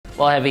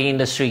Well, heavy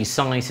industry,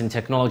 science and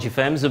technology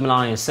firm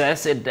Zoomlion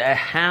says it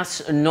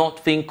has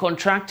not been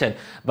contracted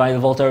by the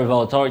Volta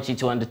River Authority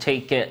to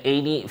undertake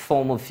any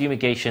form of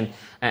fumigation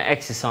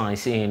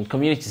exercise in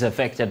communities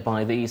affected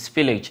by the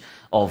spillage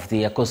of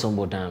the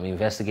Akosombo Dam.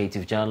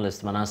 Investigative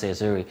journalist Manasseh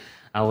Azuri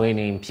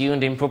Awene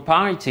impugned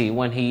impropriety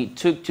when he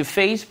took to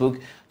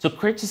Facebook to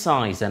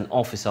criticize an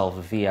officer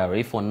of the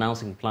VRA for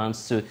announcing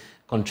plans to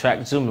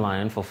contract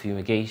Zoomlion for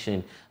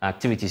fumigation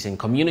activities in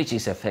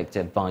communities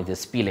affected by the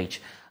spillage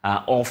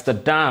of the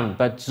dam.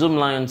 But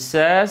Zoomlion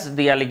says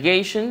the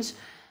allegations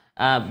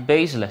are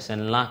baseless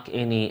and lack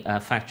any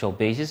factual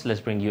basis. Let's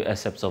bring you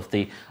excerpts of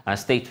the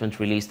statement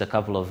released a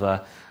couple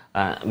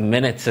of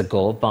minutes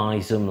ago by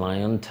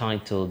Zoomlion,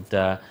 titled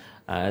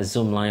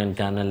Zoomlion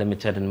Ghana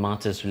Limited and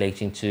matters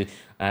relating to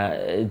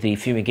the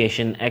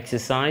fumigation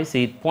exercise.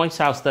 It points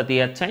out that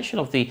the attention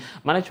of the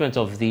management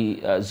of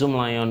the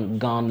Zoomlion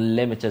Ghana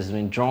Limited has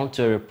been drawn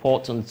to a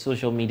report on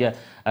social media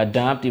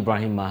dubbed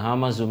Ibrahim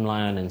Mahama,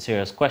 Zoomlion and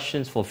Serious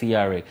Questions for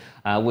VRA,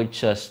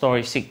 which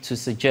stories seek to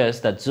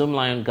suggest that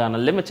Zoomlion Ghana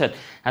Limited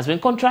has been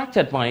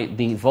contracted by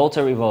the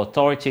Volta River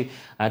Authority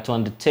to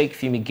undertake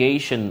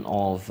fumigation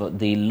of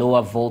the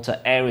lower Volta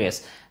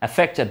areas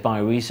affected by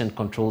recent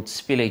controlled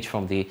spillage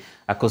from the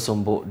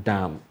Akosombo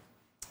Dam.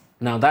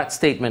 Now, that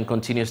statement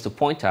continues to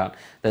point out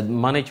that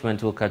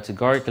management will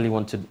categorically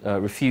want to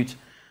refute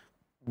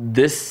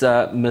this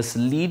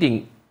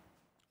misleading,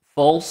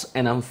 false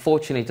and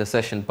unfortunate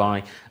assertion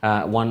by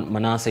one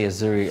Manasseh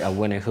Azuri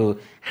Awene, who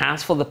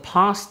has for the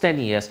past 10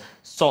 years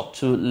sought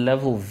to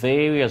level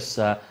various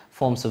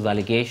forms of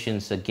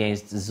allegations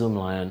against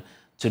Zoomlion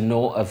to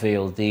no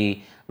avail.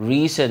 The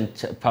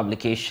recent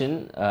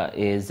publication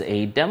is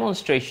a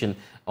demonstration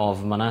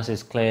of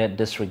Manasseh's clear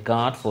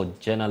disregard for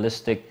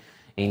journalistic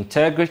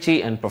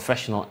integrity and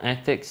professional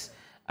ethics,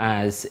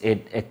 as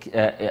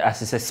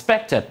is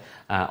expected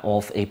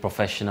of a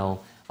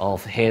professional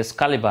of his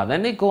caliber.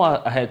 Then they go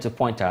ahead to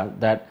point out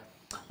that,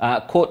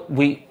 quote,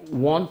 "We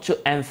want to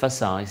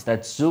emphasize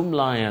that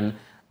Zoomlion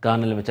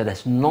Ghana Limited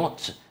has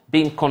not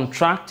been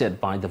contracted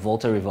by the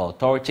Volta River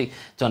Authority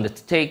to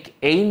undertake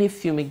any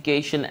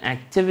fumigation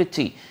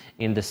activity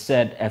in the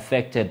said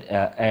affected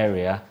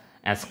area,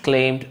 as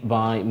claimed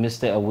by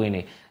Mr.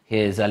 Awene.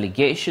 His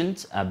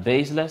allegations are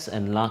baseless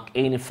and lack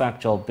any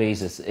factual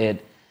basis.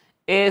 It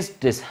is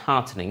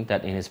disheartening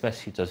that in his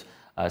pursuit of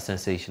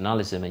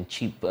sensationalism and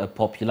cheap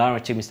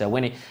popularity, Mr.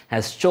 Awene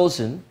has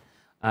chosen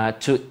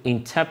to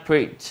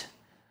interpret,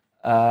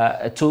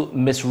 to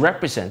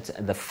misrepresent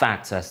the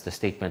facts, as the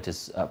statement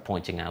is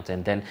pointing out."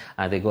 And then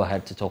they go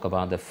ahead to talk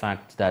about the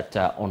fact that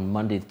on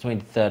Monday, the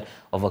 23rd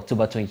of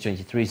October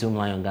 2023,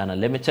 Zoomlion Ghana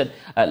Limited,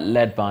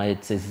 led by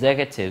its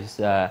executives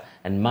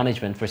and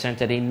management,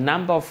 presented a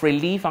number of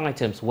relief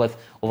items worth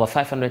over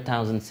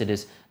 500,000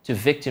 cedis to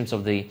victims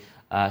of the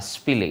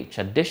spillage.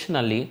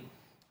 Additionally,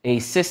 a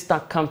sister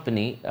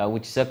company,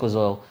 which is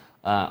Ecosoil,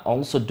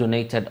 also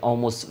donated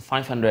almost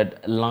 500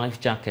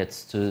 life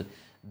jackets to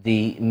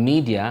the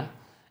media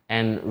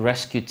and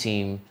rescue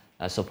team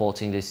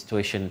supporting the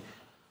situation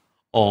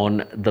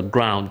on the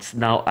ground.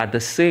 Now, at the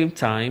same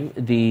time,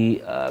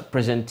 the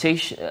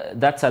presentation,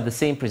 that's at the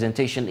same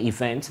presentation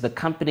event, the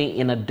company,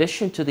 in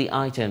addition to the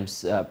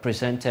items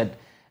presented,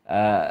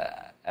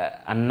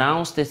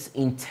 announced its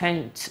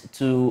intent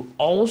to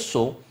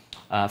also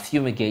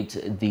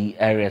fumigate the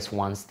areas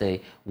once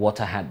the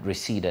water had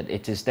receded.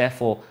 It is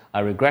therefore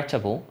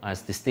regrettable,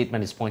 as the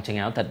statement is pointing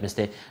out, that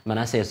Mr.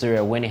 Manasseh Azuri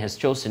Awene has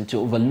chosen to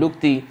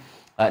overlook the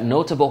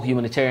notable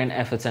humanitarian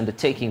efforts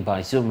undertaken by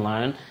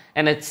Zoomlion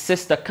and its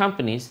sister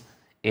companies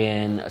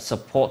in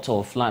support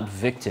of flood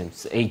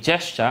victims, a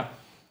gesture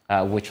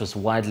which was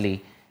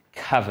widely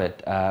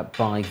covered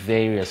by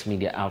various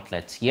media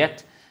outlets.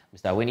 Yet,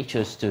 Mr. Awene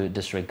chose to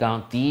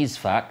disregard these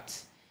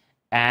facts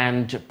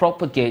and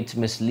propagate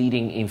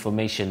misleading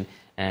information,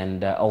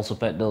 and also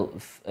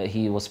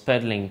he was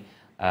peddling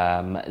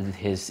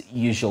his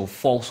usual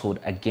falsehood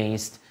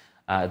against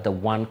the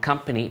one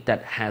company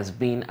that has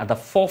been at the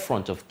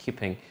forefront of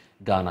keeping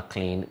Ghana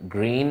clean,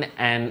 green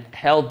and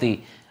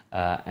healthy.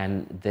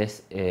 And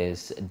this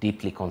is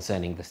deeply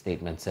concerning, the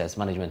statement says.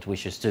 Management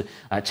wishes to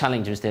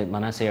challenge Mr.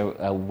 Manasseh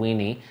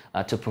Awene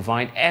to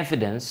provide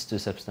evidence to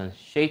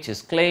substantiate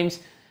his claims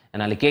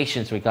and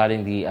allegations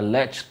regarding the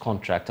alleged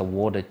contract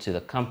awarded to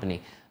the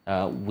company.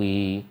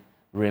 We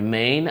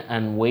remain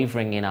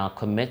unwavering in our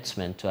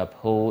commitment to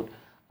uphold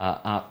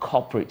our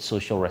corporate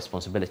social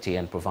responsibility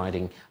and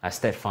providing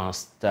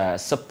steadfast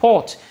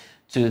support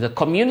to the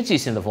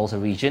communities in the Volta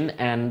region,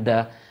 and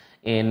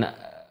in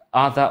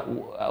other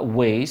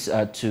ways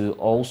to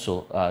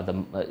also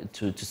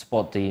to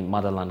support the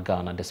motherland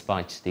Ghana,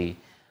 despite the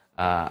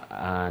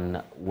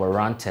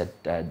unwarranted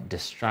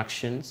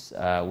distractions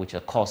which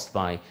are caused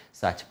by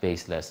such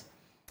baseless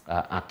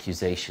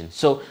accusations.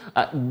 So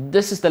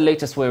this is the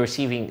latest we're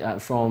receiving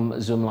from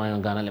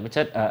Zoomlion Ghana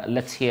Limited.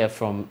 Let's hear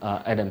from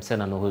Adam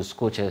Senano, who's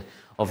co-chair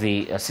of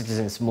the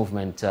Citizens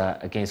Movement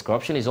Against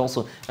Corruption. He's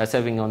also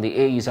serving on the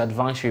AU's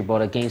advisory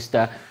board against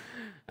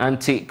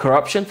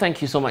Anti-corruption.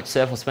 Thank you so much,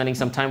 sir, for spending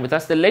some time with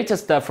us. The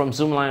latest from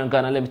Zoomlion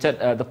Ghana Limited,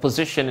 the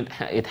position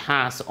it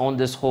has on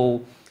this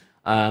whole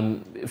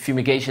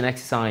fumigation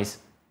exercise,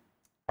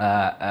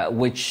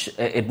 which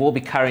it will be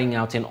carrying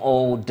out in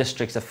all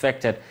districts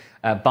affected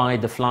by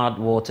the flood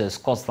waters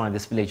caused by the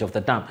spillage of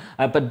the dam.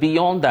 But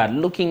beyond that,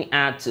 looking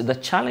at the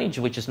challenge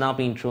which is now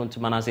being thrown to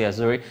Manasseh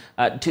Azuri,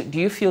 do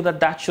you feel that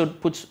that should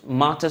put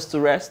matters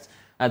to rest?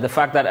 The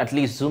fact that at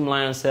least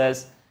Zoomlion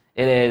says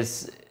it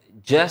is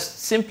just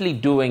simply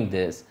doing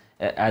this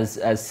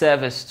as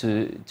service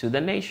to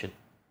the nation?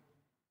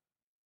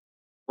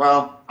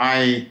 Well,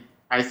 I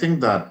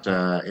think that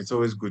it's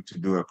always good to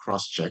do a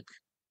cross-check.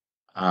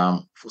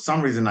 For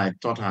some reason, I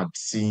thought I'd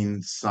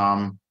seen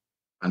some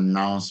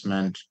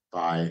announcement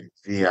by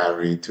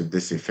VRA to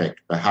this effect.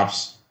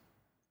 Perhaps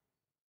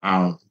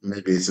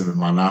maybe it's a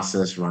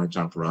Manasseh's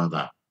write-up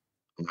rather.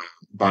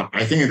 But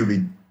I think it would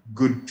be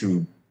good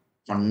to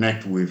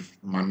connect with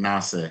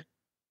Manasseh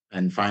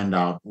and find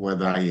out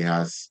whether he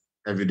has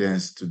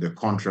evidence to the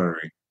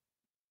contrary.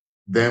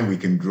 Then we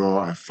can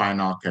draw a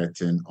final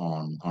curtain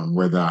on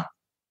whether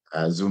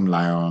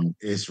Zoomlion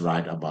is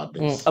right about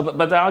this.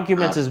 But the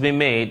argument has been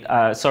made,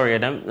 sorry,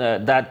 Adam,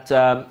 that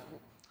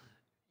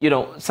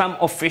some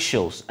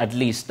officials, at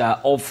least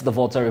of the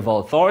Volta River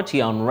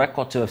Authority, are on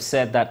record to have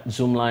said that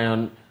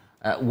Zoomlion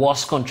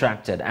was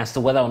contracted. As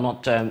to whether or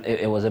not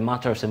it was a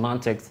matter of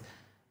semantics,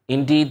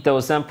 indeed, there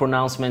were some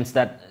pronouncements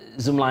that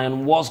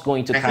Zoomlion was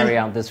going to carry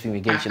out this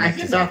fumigation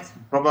exercise. I think that's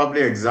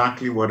probably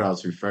exactly what I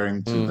was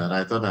referring to, that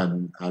I thought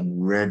I'd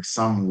read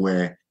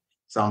somewhere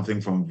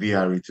something from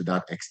VRE to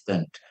that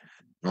extent.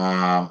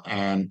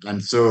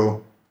 And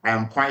so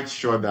I'm quite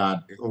sure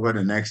that over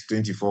the next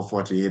 24,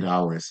 48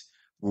 hours,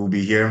 we'll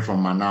be hearing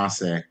from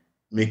Manasseh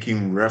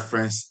making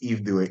reference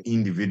if there were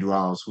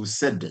individuals who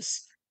said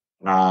this.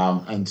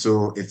 And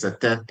so it's a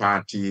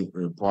third-party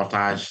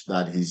reportage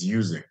that he's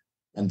using.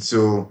 And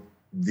so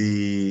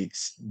the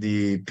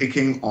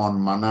picking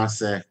on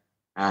Manasseh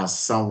as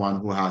someone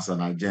who has an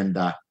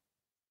agenda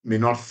may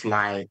not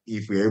fly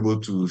if we're able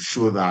to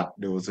show that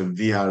there was a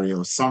VRA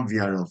or some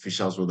VRA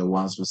officials were the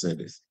ones who said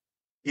this.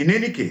 In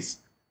any case,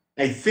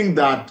 I think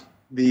that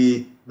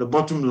the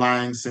bottom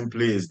line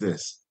simply is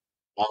this.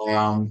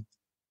 How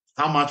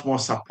much more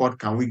support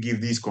can we give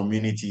these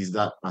communities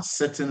that are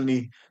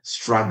certainly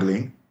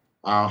struggling?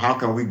 How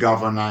can we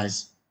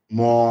galvanize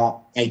more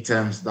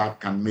items that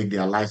can make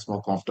their lives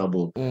more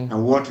comfortable?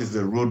 And what is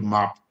the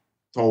roadmap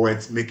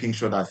towards making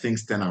sure that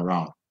things turn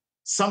around?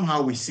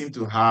 Somehow we seem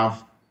to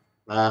have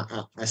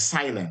a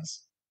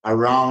silence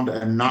around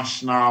a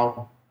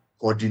national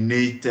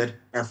coordinated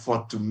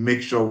effort to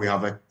make sure we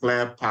have a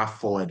clear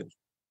path forward.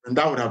 And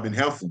that would have been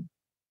helpful.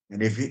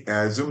 And if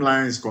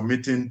Zoomlion is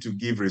committing to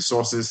give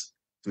resources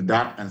to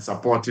that and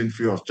supporting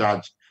free of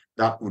charge,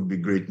 that would be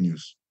great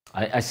news.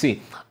 I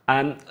see.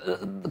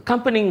 The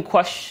company in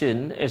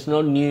question is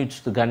not new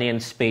to the Ghanaian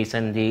space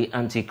and the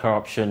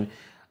anti-corruption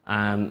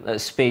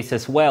space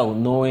as well,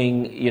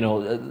 knowing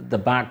the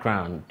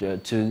background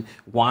to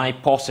why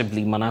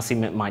possibly Manasseh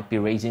might be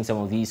raising some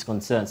of these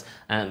concerns,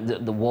 and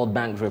the World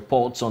Bank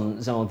reports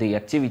on some of the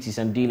activities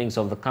and dealings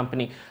of the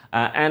company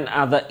and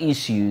other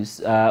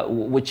issues,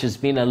 which has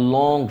been a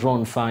long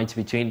drawn fight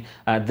between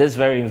this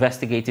very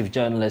investigative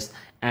journalist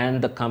and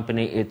the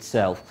company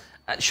itself.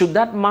 Should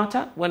that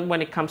matter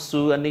when it comes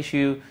to an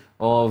issue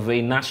of a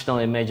national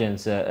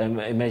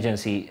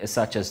emergency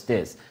such as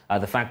this?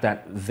 The fact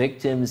that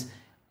victims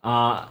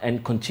are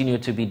and continue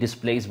to be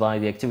displaced by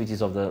the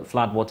activities of the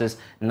floodwaters.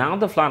 Now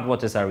the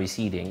floodwaters are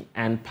receding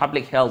and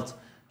public health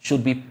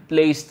should be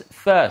placed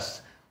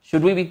first.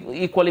 Should we be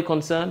equally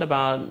concerned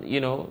about,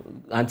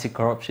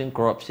 anti-corruption,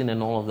 corruption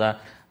and all of that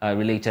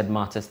related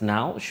matters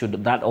now?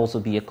 Should that also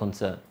be a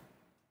concern?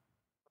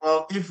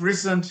 Well, if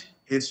recent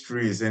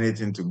history is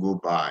anything to go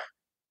by,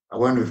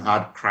 when we've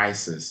had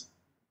crisis,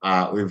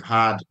 we've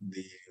had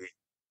the,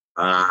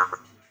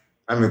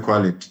 let me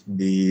call it,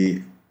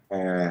 the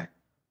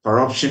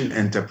corruption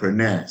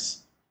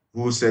entrepreneurs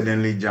who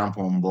suddenly jump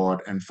on board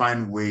and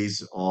find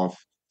ways of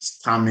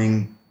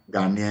scamming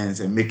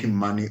Ghanaians and making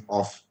money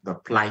off the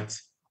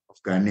plight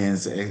of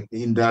Ghanaians.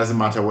 It doesn't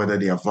matter whether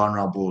they are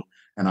vulnerable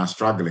and are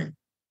struggling.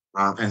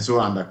 And so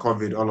under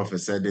COVID, all of a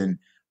sudden,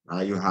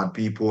 you had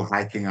people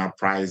hiking up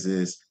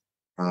prices,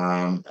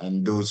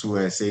 and those who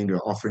were saying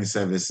they're offering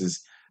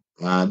services,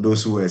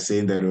 those who were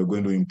saying that they're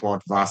going to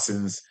import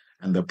vaccines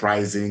and the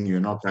pricing,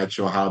 you're not quite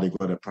sure how they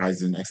got the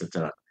pricing,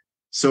 etc.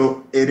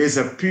 So it is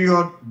a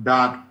period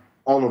that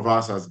all of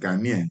us as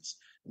Ghanaians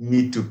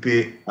need to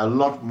pay a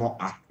lot more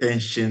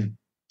attention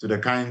to the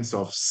kinds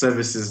of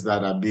services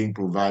that are being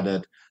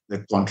provided, the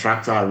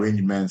contractor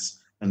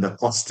arrangements, and the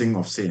costing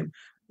of same.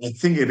 I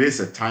think it is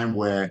a time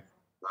where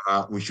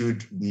we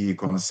should be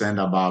concerned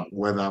about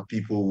whether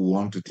people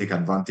want to take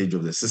advantage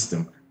of the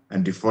system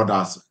and defraud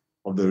us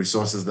of the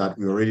resources that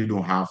we already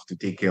don't have to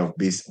take care of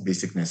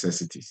basic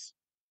necessities.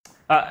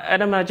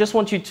 Adam, I just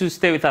want you to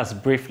stay with us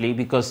briefly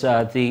because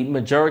the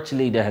majority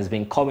leader has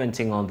been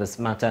commenting on this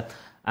matter.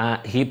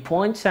 He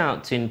points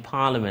out in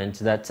Parliament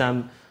that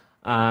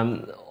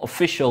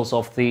officials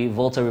of the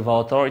Volta River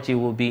Authority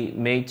will be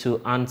made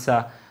to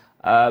answer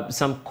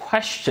some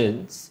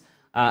questions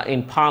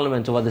in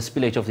Parliament over the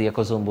spillage of the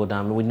Ekosombo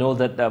Dam. We know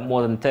that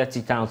more than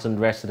 30,000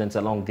 residents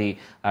along the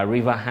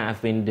river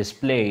have been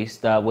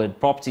displaced, with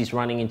properties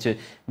running into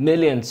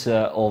millions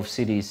of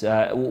cities.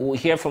 We'll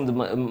hear from the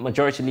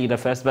majority leader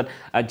first, but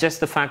just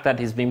the fact that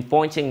he's been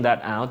pointing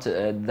that out,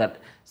 that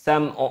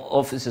some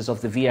officers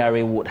of the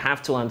VRA would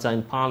have to answer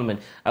in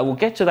Parliament. We'll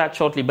get to that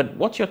shortly, but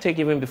what's your take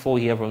even before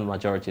we hear from the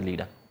majority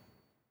leader?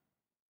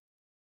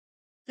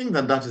 I think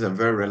that is a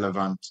very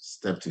relevant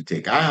step to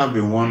take. I have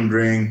been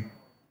wondering,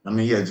 I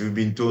mean, yes, we've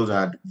been told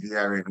that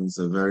VRA is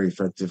a very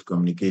effective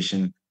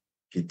communication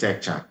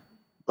architecture,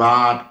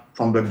 but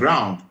from the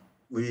ground,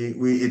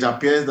 it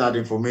appears that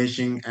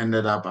information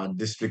ended up at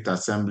district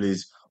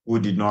assemblies who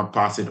did not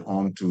pass it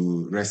on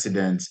to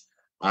residents.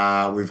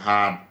 We've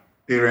had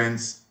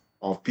parents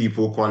of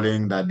people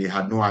calling that they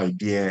had no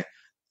idea,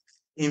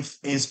 in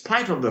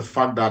spite of the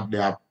fact that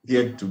there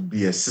appeared to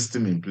be a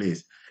system in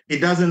place. It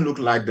doesn't look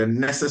like the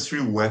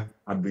necessary work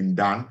had been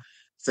done,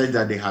 such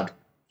that they had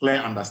clear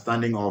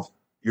understanding of,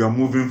 you're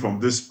moving from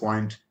this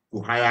point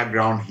to higher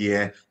ground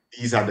here.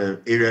 These are the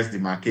areas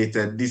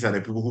demarcated. These are the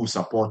people who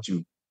support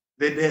you.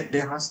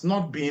 There has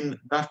not been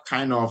that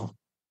kind of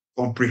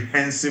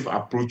comprehensive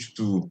approach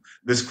to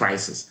this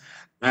crisis.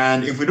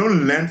 And if we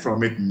don't learn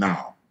from it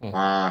now,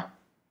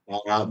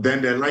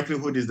 then the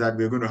likelihood is that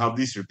we're going to have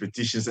these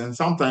repetitions, and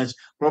sometimes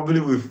probably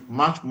with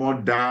much more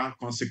dire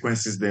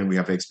consequences than we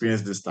have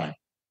experienced this time.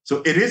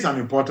 So it is an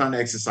important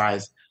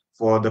exercise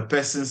for the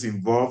persons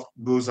involved,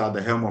 those at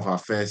the helm of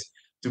affairs,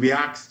 to be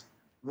asked,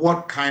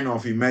 what kind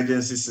of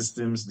emergency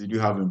systems did you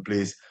have in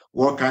place?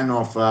 What kind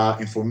of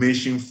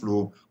information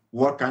flow?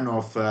 What kind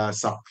of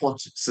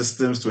support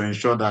systems to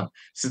ensure that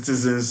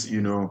citizens,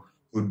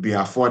 would be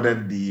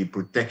afforded the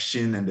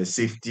protection and the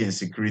safety and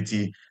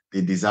security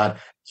they desired?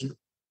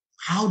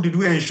 How did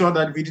we ensure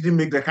that we didn't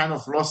make the kind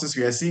of losses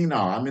we are seeing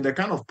now? I mean, the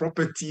kind of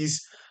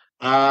properties,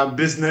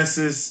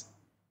 businesses,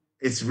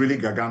 it's really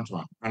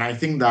gargantuan. And I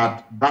think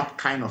that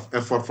kind of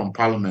effort from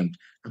Parliament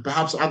and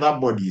perhaps other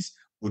bodies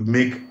would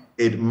make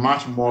it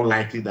much more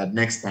likely that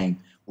next time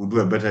we'll do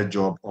a better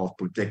job of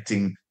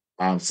protecting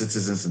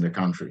citizens in the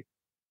country.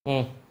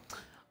 We're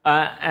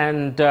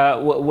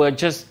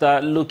just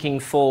looking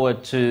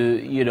forward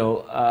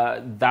to,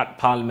 that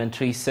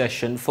parliamentary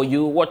session. For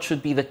you, what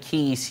should be the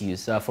key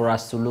issues for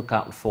us to look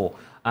out for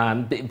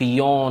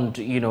beyond,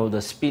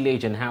 the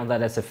spillage and how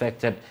that has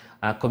affected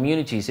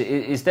communities?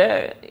 Is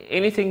there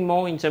anything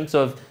more in terms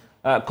of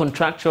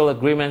contractual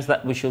agreements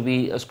that we should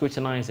be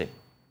scrutinizing?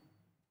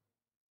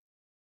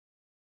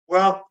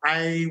 Well,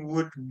 I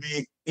would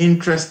be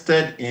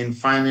interested in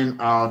finding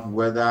out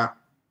whether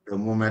the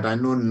moment, I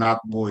know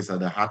NATMO is at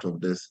the heart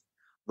of this,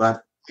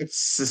 but what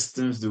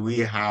systems do we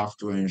have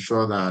to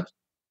ensure that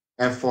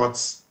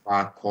efforts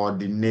are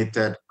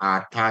coordinated,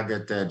 are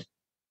targeted,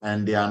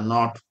 and they are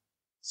not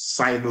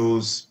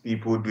silos,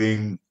 people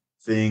doing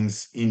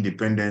things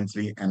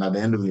independently, and at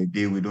the end of the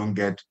day, we don't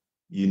get,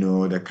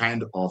 the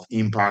kind of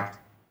impact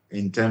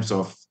in terms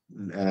of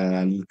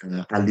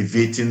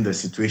alleviating the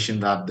situation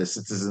that the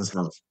citizens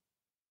have.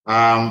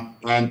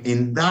 And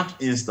in that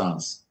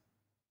instance,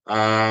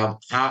 how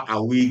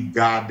are we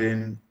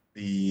guarding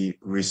the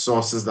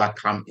resources that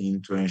come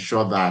in to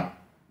ensure that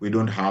we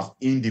don't have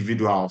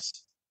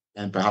individuals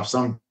and perhaps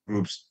some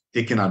groups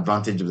taking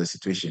advantage of the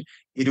situation?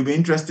 It will be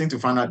interesting to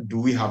find out, do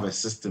we have a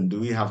system?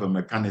 Do we have a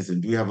mechanism?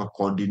 Do we have a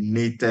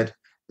coordinated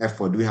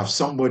effort? Do we have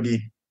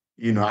somebody,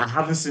 I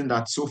haven't seen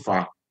that so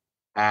far.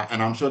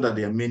 And I'm sure that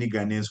there are many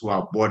Ghanaians who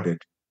are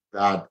bothered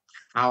that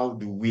how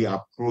do we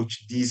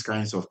approach these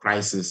kinds of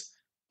crises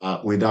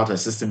without a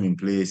system in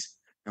place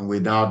and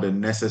without the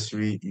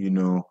necessary,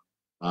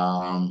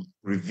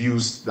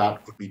 reviews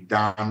that could be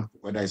done,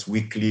 whether it's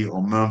weekly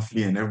or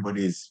monthly, and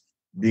everybody is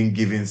being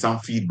given some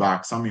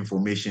feedback, some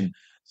information,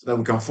 so that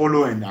we can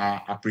follow and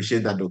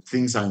appreciate that the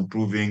things are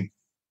improving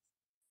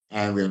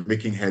and we're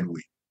making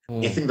headway.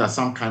 I think that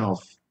some kind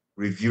of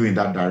review in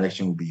that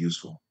direction would be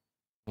useful.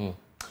 All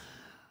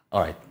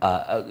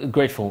right.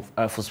 Grateful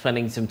for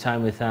spending some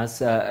time with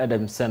us.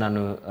 Adam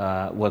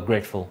Senanu, we're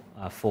grateful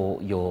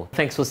for your...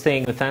 Thanks for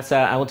staying with us.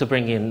 I want to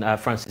bring in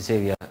Francis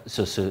Xavier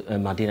Sosu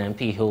Madina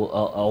MP, who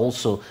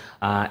also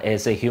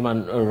is a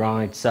human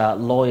rights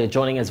lawyer,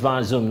 joining us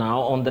via Zoom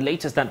now. On the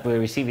latest that we're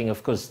receiving,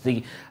 of course,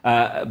 the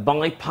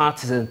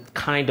bipartisan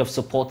kind of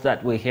support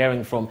that we're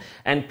hearing from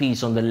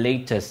MPs on the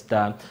latest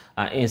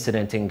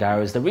incident in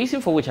Garus. The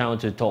reason for which I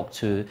want to talk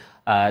to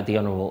the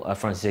Honourable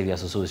Francis Xavier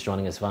Sosu is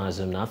joining us via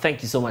Zoom now.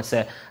 Thank you so much,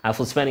 sir,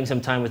 for spending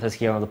some time with us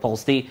here on The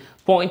Pulse. The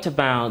point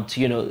about,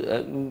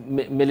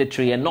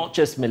 military, and not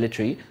just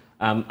military,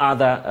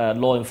 other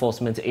law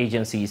enforcement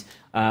agencies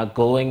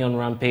going on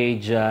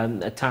rampage,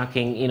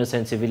 attacking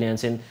innocent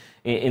civilians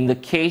in the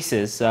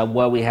cases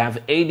where we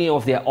have any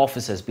of their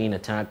officers being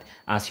attacked,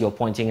 as you're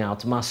pointing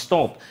out, must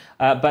stop.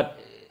 But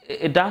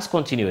it does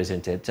continue,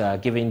 isn't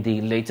it, given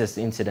the latest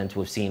incident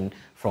we've seen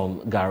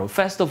from Garo?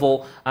 First of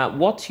all,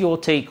 what's your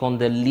take on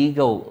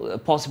the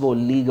possible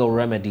legal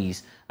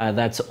remedies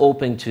that's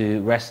open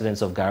to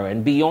residents of Garo?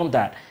 And beyond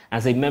that,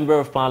 as a member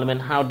of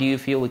parliament, how do you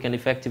feel we can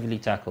effectively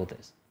tackle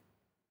this?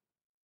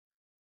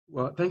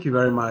 Well, thank you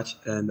very much,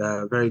 and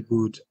very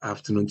good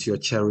afternoon to your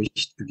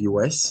cherished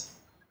viewers.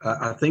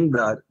 I think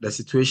that the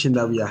situation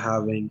that we are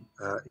having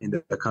in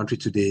the country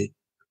today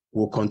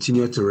will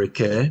continue to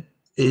recur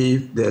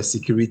if the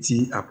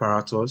security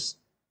apparatus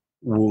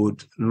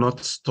would not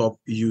stop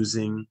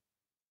using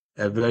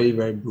a very,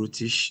 very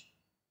brutish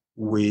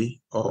way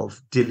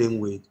of dealing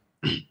with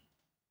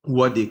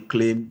what they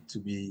claim to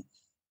be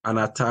an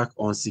attack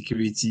on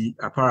security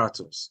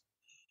apparatus.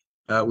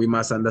 We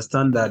must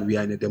understand that we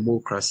are in a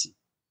democracy.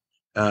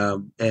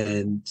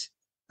 And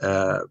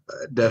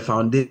the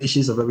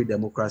foundations of every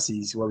democracy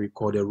is what we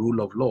call the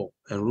rule of law.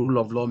 And rule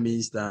of law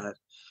means that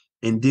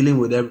in dealing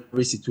with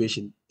every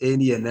situation,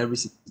 any and every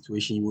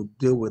situation, you would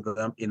deal with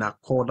them in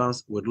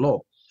accordance with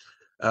law.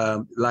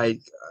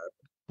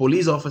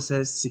 Police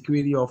officers,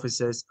 security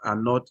officers are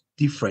not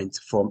different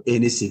from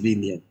any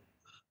civilian.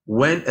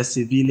 When a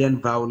civilian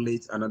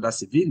violates another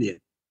civilian,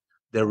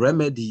 the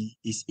remedy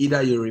is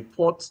either you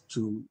report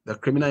to the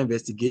criminal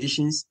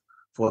investigations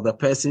for the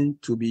person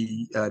to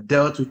be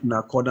dealt with in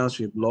accordance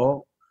with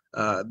law.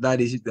 That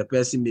is, the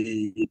person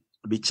may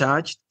be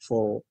charged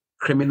for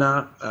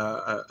criminal,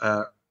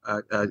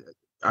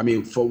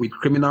 with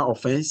criminal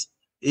offense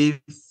if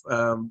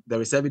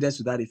there is evidence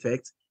to that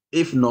effect.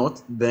 If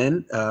not,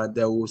 then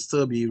there will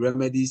still be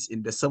remedies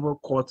in the civil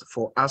court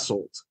for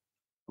assault.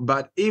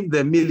 But if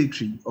the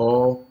military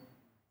or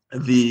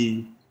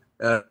the,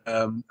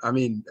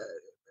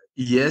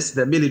 yes,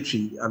 the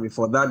military,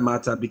 for that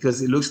matter,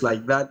 because it looks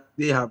like that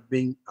they have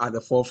been at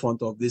the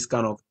forefront of this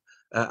kind of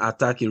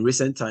attack in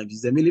recent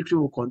times. The military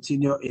will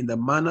continue in the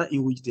manner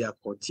in which they are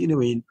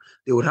continuing.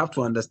 They would have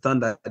to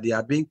understand that they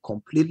are being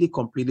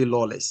completely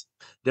lawless.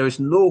 There is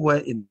nowhere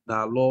in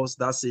our laws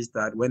that says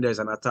that when there's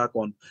an attack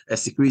on a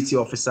security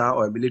officer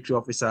or a military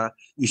officer,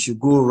 you should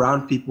go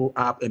round people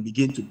up and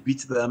begin to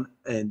beat them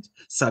and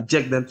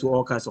subject them to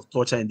all kinds of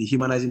torture and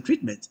dehumanizing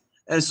treatment.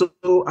 And so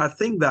I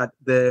think that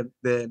the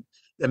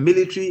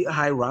military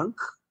high rank,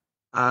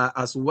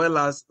 as well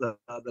as the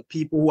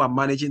people who are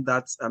managing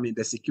that,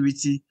 the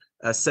security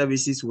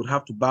services would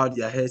have to bow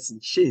their heads in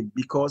shame,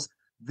 because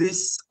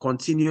this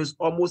continues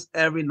almost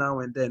every now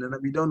and then, and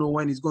we don't know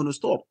when it's going to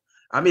stop.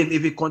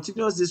 If it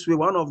continues this way,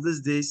 one of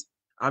these days,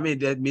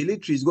 the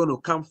military is going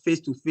to come face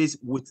to face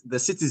with the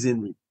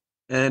citizenry.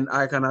 And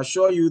I can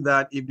assure you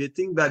that if they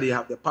think that they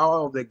have the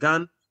power of the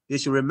gun, they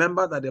should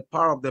remember that the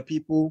power of the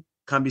people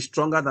can be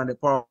stronger than the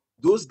power of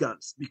those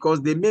guns,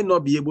 because they may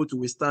not be able to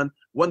withstand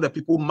when the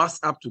people mass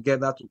up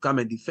together to come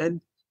and defend,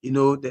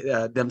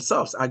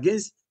 themselves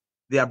against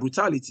their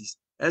brutalities.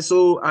 And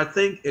so I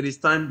think it is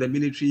time the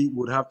military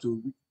would have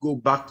to go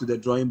back to the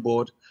drawing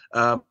board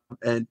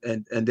and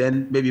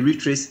then maybe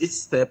retrace its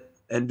step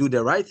and do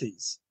the right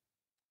things.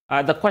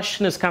 The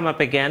question has come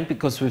up again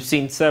because we've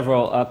seen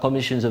several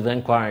commissions of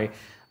inquiry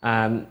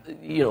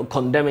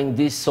condemning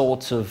these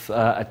sorts of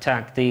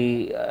attack.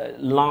 The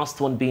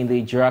last one being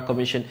the Jura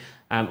Commission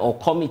or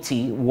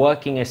committee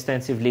working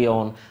extensively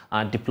on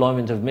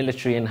deployment of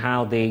military and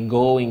how they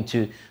go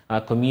into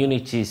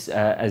communities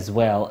as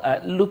well.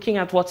 Looking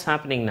at what's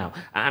happening now,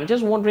 I'm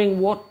just wondering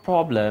what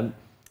problem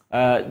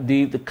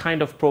the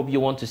kind of probe you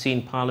want to see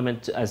in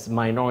Parliament as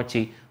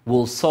minority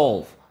will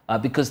solve,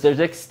 because there's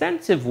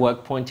extensive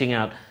work pointing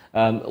out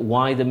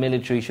why the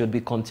military should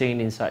be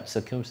contained in such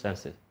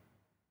circumstances.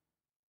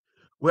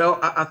 Well,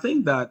 I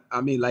think that,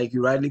 like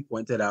you rightly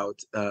pointed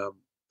out,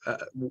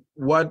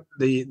 what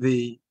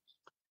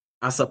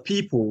as a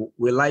people,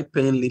 we like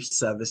paying lip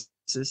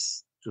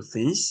services to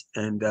things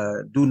and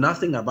do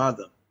nothing about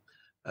them.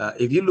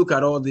 If you look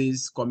at all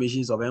these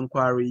commissions of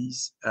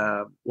inquiries,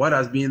 what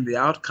has been the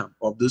outcome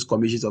of those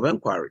commissions of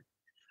inquiry?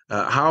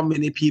 How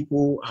many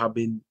people have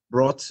been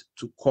brought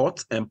to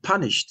court and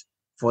punished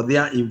for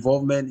their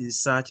involvement in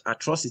such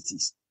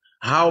atrocities?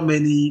 How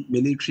many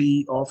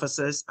military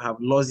officers have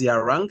lost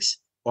their ranks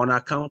on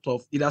account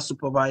of either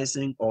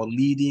supervising or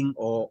leading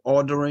or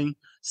ordering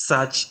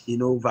such,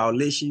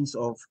 violations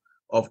of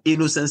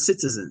innocent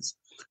citizens?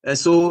 And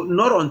so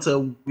not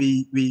until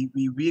we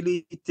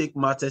really take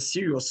matters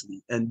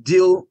seriously and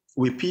deal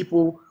with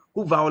people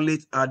who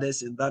violate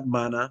others in that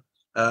manner,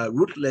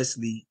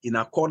 ruthlessly, in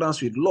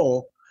accordance with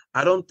law,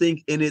 I don't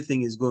think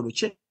anything is going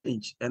to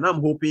change. And I'm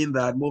hoping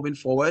that moving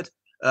forward,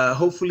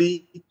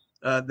 hopefully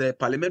the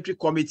parliamentary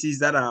committees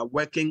that are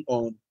working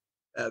on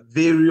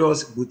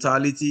various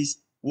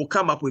brutalities will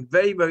come up with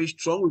very, very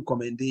strong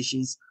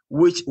recommendations,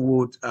 which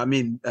would,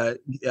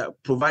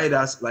 provide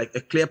us like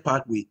a clear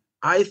pathway.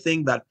 I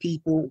think that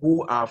people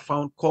who are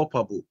found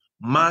culpable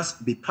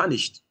must be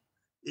punished.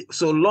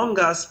 So long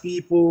as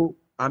people,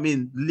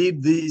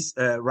 lead these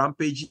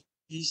rampages,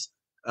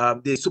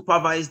 they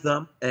supervise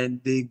them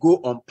and they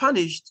go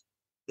unpunished,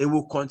 it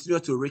will continue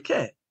to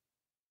recur.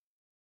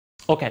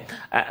 Okay,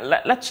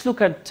 let's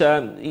look at,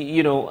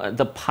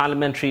 the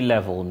parliamentary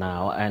level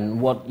now and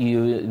what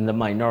you in the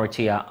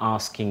minority are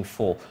asking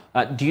for.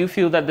 Do you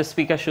feel that the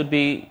Speaker should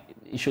be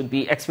should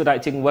be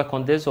expediting work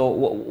on this, or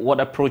what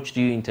approach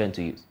do you intend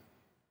to use?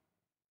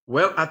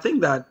 Well, I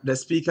think that the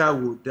speaker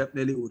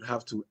would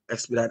have to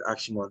expedite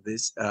action on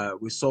this.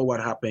 We saw what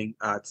happened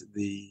at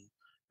the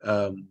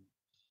a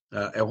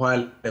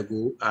while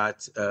ago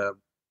at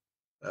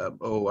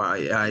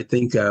I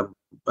think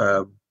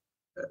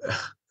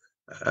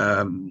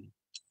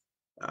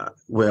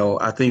well,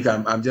 I think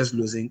I'm just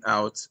losing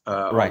out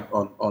right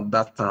on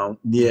that town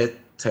near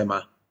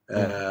Tema.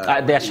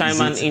 The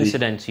Ashaiman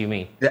incident, you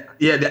mean? The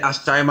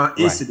Ashaiman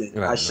incident.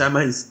 Right.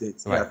 Ashaiman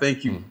incident. Right. Yeah,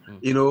 thank you.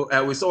 You know,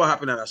 we saw what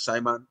happened at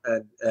Ashaiman,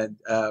 and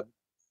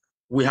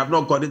we have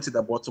not gotten to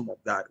the bottom of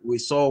that. We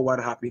saw what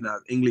happened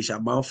at English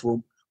and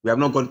Manfrom. We have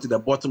not gotten to the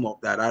bottom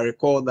of that. I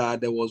recall that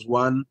there was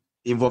one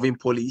involving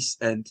police,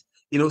 and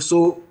you know,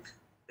 so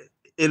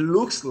it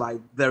looks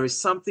like there is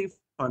something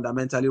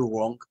fundamentally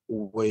wrong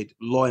with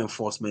law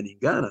enforcement in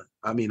Ghana.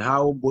 I mean,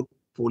 how both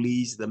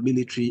police, the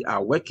military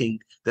are working,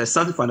 there's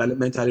something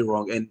fundamentally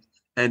wrong. And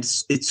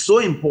it's so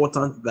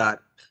important that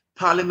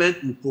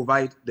Parliament will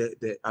provide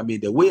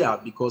the way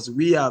out, because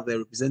we are the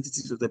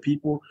representatives of the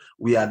people.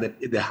 We are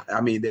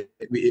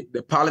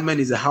the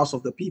Parliament is the house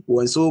of the people.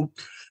 And so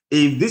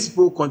if these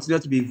people continue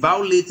to be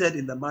violated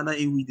in the manner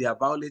in which they are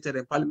violated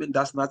and Parliament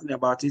does nothing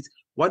about it,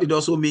 what it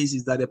also means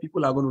is that the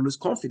people are going to lose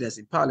confidence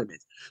in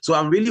Parliament. So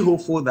I'm really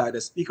hopeful that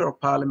the Speaker of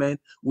Parliament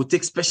will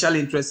take special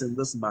interest in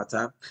this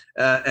matter,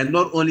 and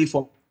not only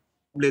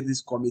formulate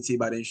this committee,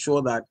 but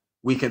ensure that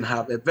we can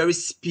have a very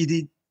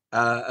speedy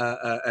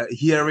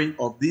hearing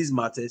of these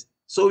matters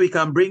so we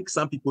can bring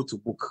some people to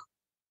book.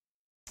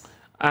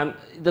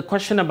 The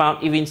question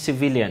about even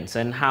civilians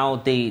and how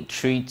they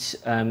treat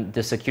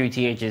the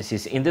security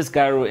agencies in this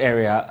Garo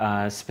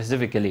area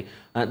specifically,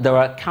 there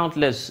are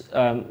countless,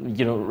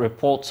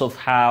 reports of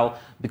how,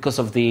 because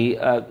of the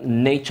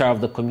nature of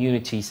the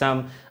community,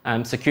 some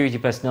security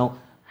personnel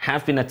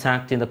have been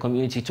attacked in the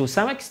community. To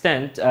some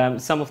extent,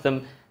 some of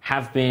them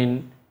have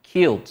been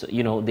killed.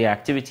 You know, their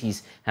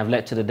activities have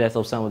led to the death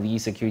of some of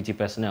these security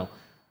personnel.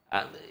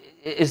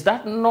 Is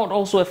that not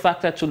also a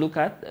factor to look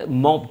at?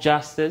 Mob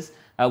justice,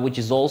 which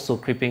is also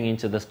creeping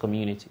into this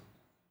community?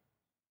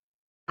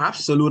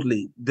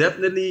 Absolutely.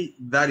 Definitely,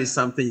 that is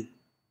something.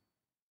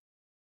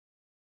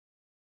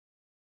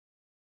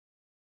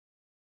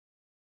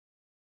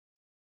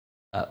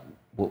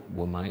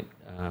 We might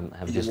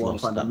have just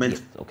lost fundamental.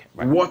 Yes. Okay.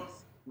 Right.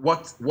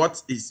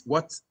 What is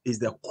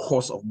the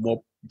cause of mob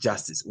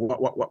justice?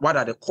 What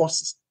are the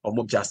causes of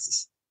mob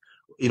justice?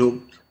 You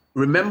know,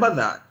 remember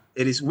that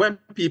it is when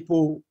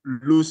people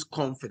lose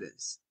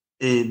confidence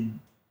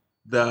in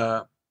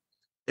the.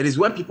 It is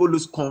when people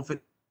lose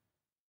confidence.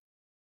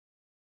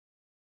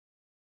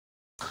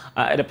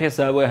 It appears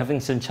that we're having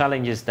some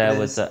challenges there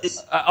with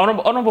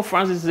Honorable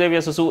Francis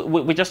Xavier. So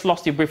we just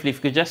lost you briefly. If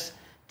you could just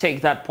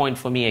take that point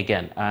for me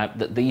again,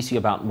 the issue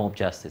about mob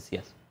justice.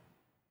 Yes.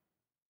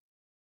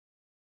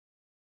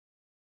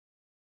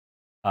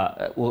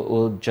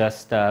 We'll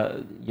just,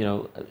 try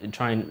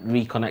and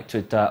reconnect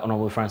with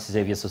Honorable Francis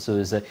Xavier Soso, who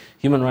is a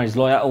human rights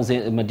lawyer,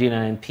 also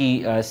Medina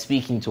MP,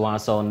 speaking to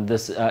us on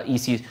this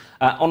issue.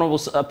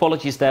 Honorable,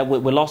 apologies there.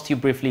 We lost you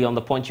briefly on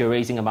the point you're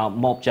raising about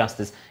mob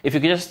justice. If you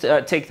could just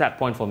take that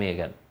point for me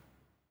again.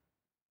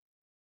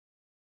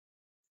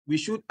 We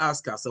should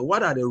ask ourselves,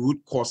 what are the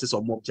root causes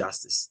of mob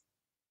justice?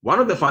 One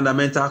of the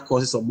fundamental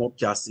causes of mob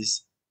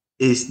justice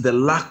is the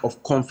lack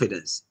of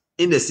confidence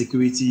in the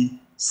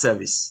security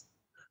service.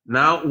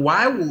 Now,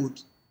 why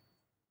would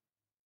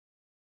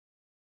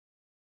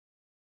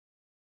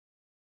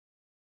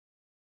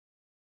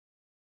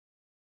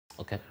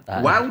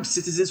why would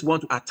citizens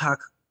want to attack?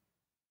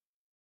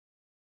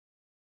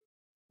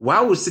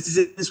 Why would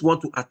citizens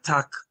want to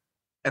attack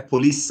a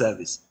police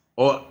service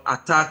or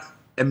attack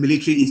a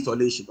military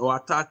installation or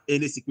attack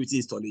any security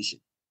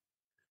installation?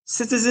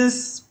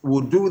 Citizens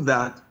will do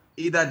that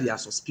either they are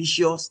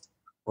suspicious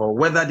or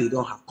whether they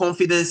don't have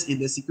confidence in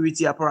the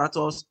security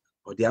apparatus,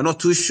 or they are not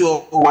too sure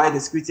why the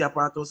security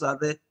apparatus are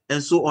there,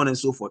 and so on and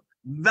so forth.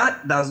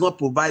 That does not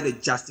provide a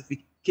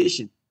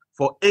justification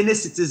for any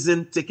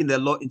citizen taking the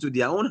law into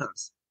their own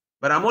hands.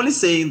 But I'm only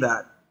saying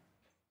that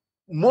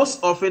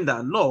most often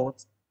than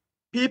not,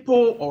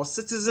 people or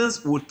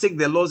citizens will take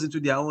the laws into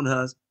their own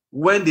hands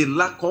when they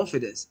lack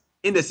confidence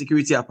in the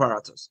security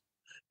apparatus.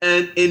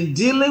 And in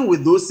dealing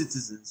with those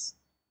citizens,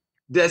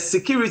 the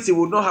security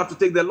will not have to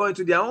take the law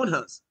into their own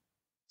hands.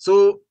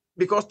 So,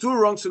 because two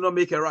wrongs do not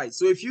make a right.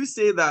 So if you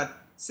say that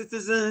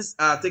citizens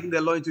are taking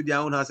the law into their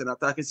own hands and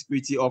attacking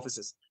security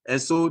officers,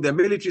 and so the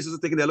military is also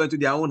taking the law into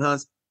their own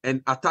hands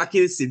and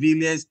attacking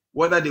civilians,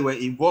 whether they were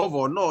involved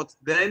or not,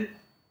 then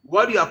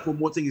what you are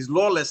promoting is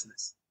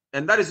lawlessness.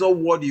 And that is not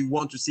what you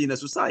want to see in a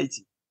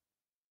society.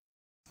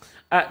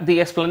 The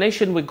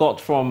explanation we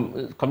got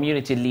from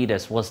community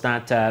leaders was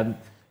that,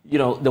 they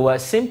were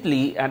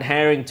simply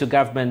adhering to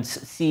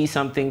government's see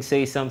something,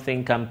 say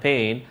something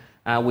campaign,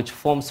 which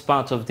forms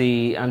part of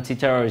the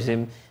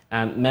anti-terrorism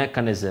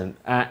mechanism.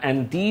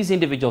 And these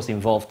individuals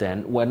involved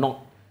then were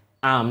not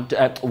armed,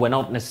 were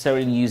not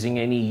necessarily using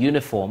any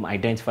uniform,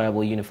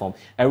 identifiable uniform,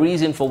 a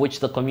reason for which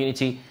the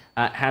community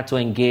had to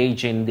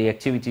engage in the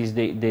activities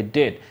they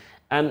did.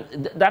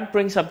 And that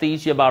brings up the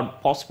issue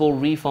about possible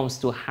reforms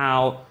to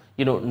how,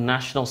 you know,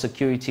 national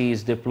security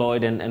is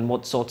deployed and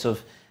what sorts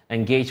of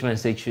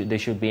engagements they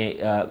should be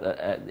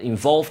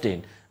involved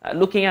in.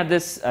 Looking at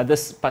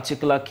this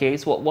particular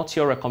case, what's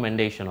your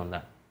recommendation on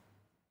that?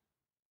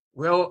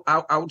 Well,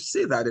 I would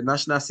say that the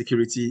national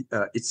security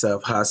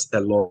itself has a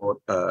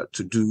lot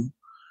to do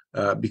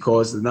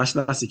because the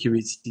national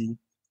security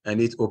and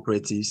its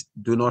operatives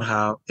do not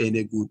have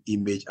any good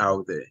image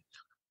out there.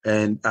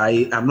 And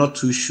I am not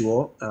too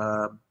sure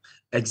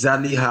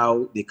exactly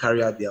how they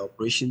carry out their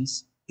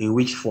operations, in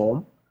which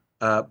form.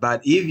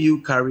 But if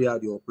you carry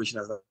out your operation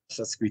as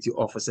national security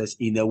officers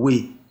in a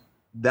way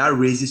that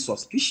raises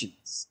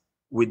suspicions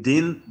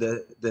within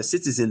the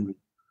citizenry,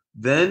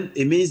 then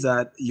it means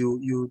that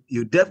you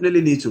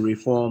definitely need to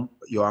reform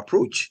your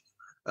approach.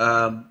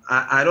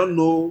 I don't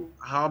know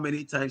how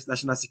many times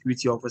national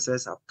security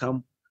officers have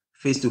come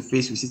face to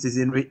face with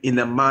citizenry in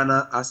a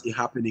manner as it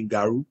happened in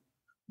Garu.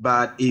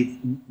 But if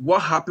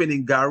what happened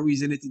in Garu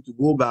is anything to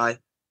go by,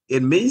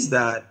 it means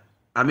that,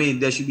 I mean,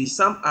 there should be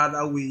some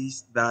other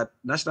ways that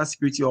national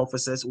security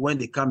officers, when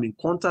they come in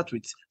contact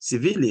with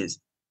civilians,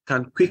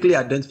 can quickly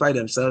identify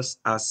themselves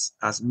as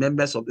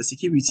members of the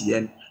security.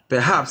 And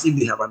perhaps if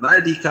they have an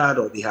ID card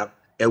or they have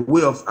a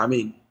way of,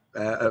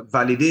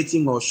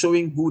 validating or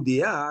showing who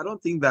they are, I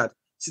don't think that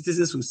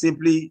citizens will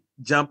simply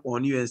jump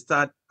on you and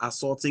start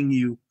assaulting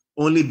you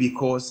only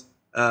because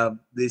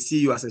they see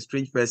you as a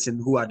strange person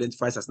who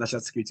identifies as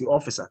national security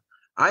officer.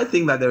 I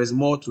think that there is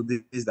more to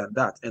this than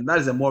that. And that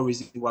is the more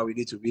reason why we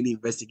need to really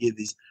investigate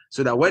this,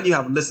 so that when you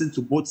have listened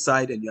to both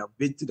sides and you have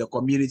been to the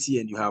community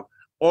and you have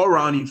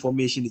all-round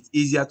information, it's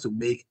easier to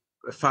make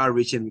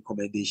far-reaching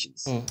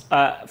recommendations.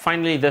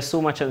 Finally, there's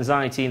so much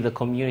anxiety in the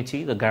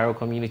community, the Garo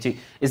community.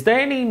 Is there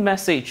any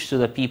message to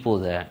the people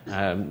there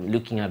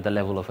looking at the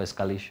level of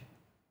escalation?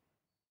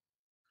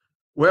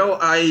 Well,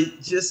 I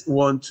just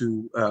want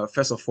to,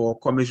 first of all,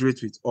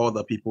 commiserate with all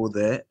the people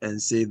there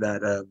and say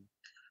that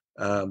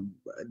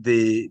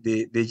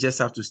they just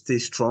have to stay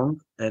strong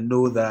and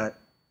know that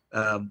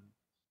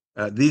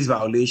these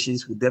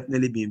violations will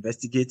definitely be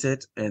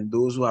investigated, and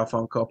those who are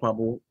found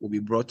culpable will be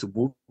brought to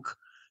book.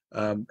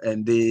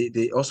 And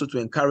they also to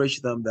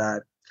encourage them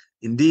that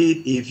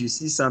indeed, if you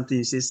see something,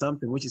 you say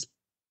something, which is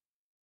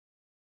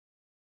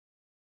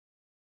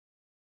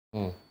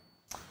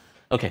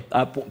Okay,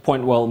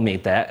 point well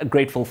made there.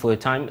 Grateful for your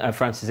time.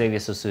 Francis Xavier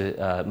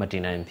Sosu,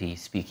 Medina MP,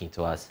 speaking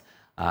to us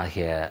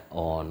here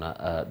on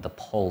The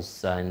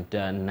Pulse. And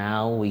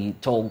now we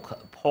talk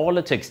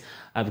politics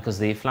because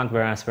the flag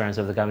bearer aspirant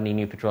of the governing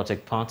New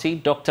Patriotic Party,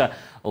 Dr.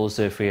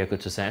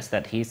 Bawumia, says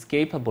that he's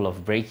capable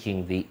of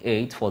breaking the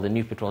 8 for the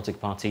New Patriotic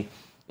Party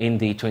in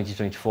the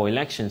 2024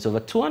 elections.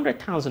 Over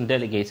 200,000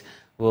 delegates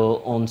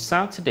will on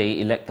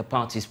Saturday elect the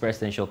party's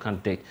presidential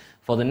candidate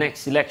for the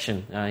next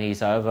election.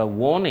 He's, however,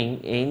 warning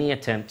any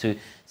attempt to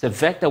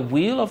subvert the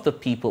will of the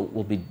people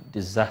will be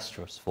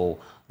disastrous for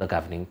the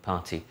governing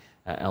party.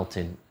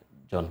 Elton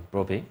John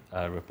Brobe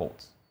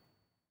reports.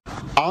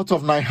 Out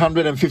of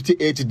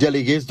 958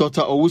 delegates,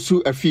 Dr.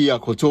 Owusu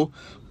Efeyi-Akoto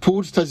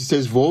pooled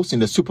 36 votes in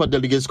the Super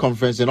Delegates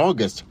Conference in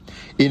August,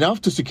 enough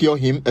to secure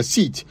him a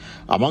seat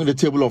among the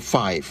table of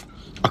 5.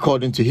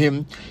 According to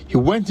him, he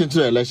went into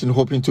the election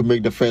hoping to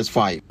make the first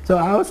 5. So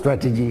our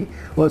strategy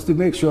was to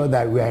make sure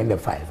that we are in the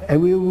 5,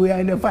 and we are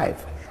in the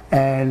 5.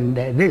 And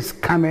this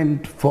coming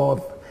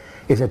forth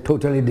is a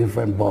totally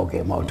different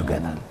ballgame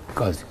altogether,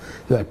 because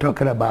you are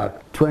talking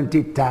about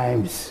 20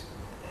 times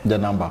the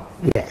number.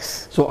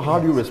 Yes. So how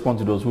do you respond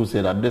to those who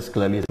say that this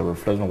clearly is a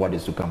reflection of what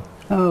is to come?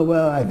 Oh,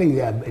 well, I think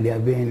they are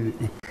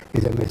being,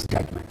 it's a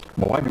misjudgment.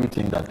 But why do you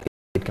think that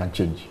it can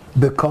change?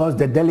 Because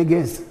the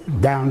delegates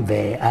down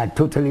there are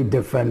totally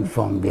different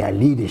from their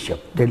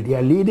leadership.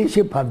 Their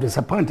leadership have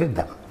disappointed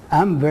them.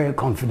 I'm very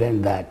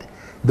confident that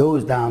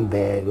those down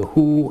there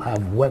who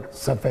have worked,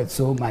 suffered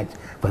so much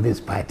for this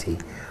party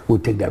will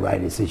take the right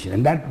decision.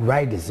 And that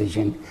right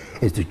decision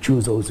is to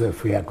choose also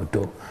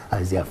Efeyi-Akoto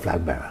as their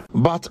flag bearer.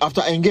 But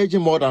after engaging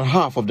more than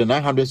half of the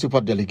 900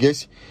 super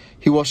delegates,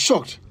 he was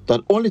shocked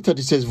that only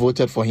 36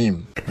 voted for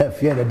him.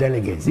 Fear the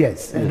delegates,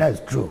 yes, and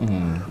that's true.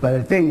 But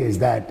the thing is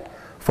that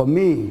for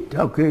me,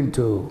 talking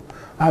to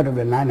out of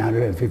the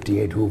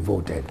 958 who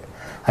voted,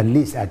 at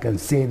least I can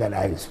say that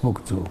I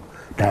spoke to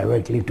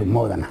directly to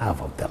more than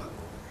half of them,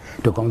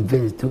 to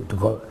convince,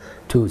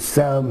 to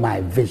sell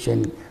my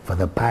vision for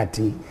the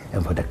party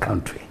and for the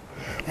country.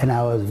 And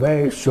I was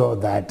very sure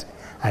that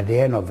at the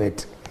end of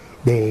it,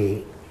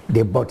 they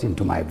bought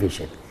into my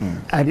vision.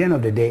 At the end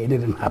of the day, it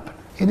didn't happen.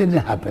 It didn't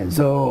happen.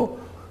 So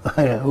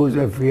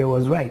Efeyi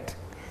was right,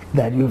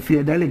 that you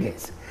fear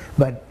delegates.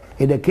 But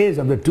in the case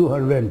of the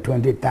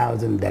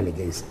 220,000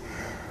 delegates,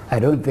 I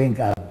don't think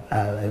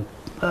I've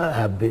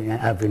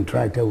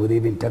interacted with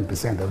even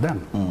 10% of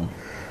them.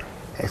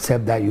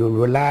 Except that you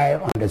rely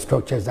on the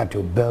structures that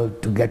you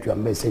build to get your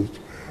message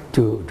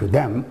to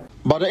them.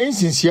 But the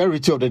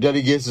insincerity of the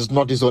delegates is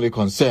not his only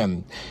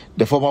concern.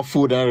 The former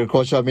Food and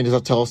Agriculture Minister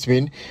tells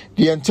me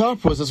the entire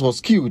process was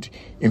skewed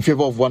in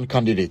favor of one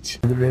candidate.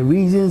 The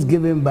reasons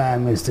given by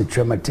Mr.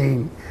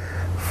 Trematin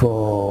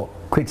for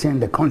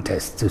quitting the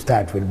contest to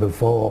start with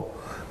before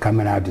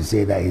coming out to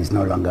say that he's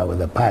no longer with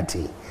the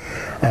party,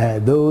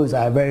 those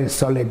are very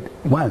solid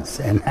ones,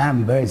 and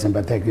I'm very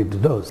sympathetic to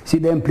those. See,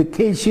 the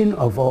implication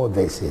of all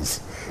this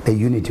is the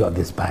unity of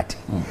this party.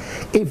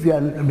 If we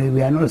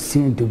are not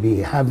seen to be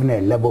having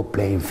a level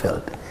playing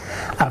field,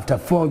 after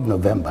 4th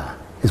November,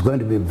 it's going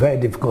to be very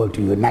difficult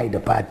to unite the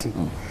party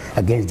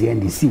against the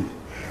NDC.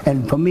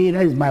 And for me,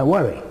 that is my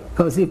worry.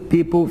 Because if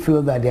people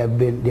feel that they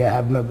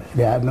have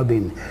not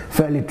been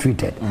fairly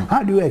treated,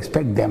 how do you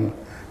expect them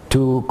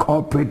to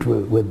cooperate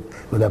with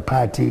the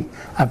party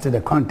after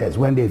the contest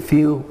when they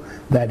feel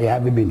that they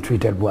haven't been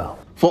treated well?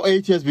 For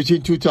 8 years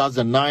between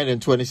 2009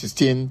 and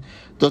 2016,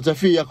 Dr.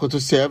 Afiya Koto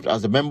served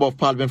as a Member of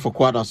Parliament for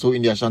Kwadaso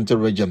in the Ashanti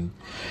region.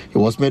 He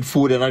was made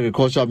Food and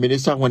Agriculture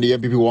Minister when the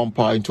NPP won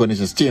power in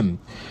 2016.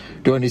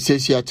 During his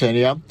 6-year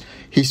tenure,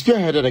 he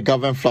spearheaded a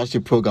government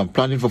flagship program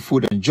planning for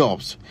food and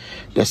jobs.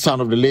 The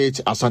son of the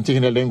late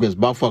Asantehene linguist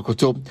Bafo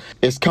Akoto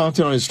is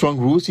counting on his strong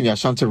roots in the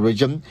Ashanti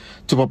region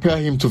to prepare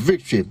him to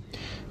victory.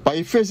 But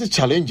he faces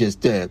challenges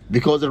there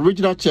because the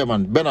regional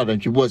chairman, Bernard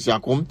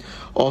Nchibo,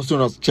 also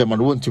known as Chairman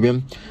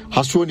Wontumi,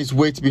 has thrown his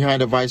weight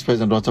behind the Vice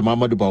President,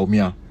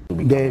 Dr.Bawumia.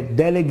 The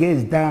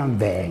delegates down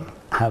there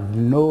have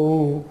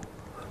no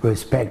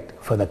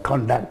respect for the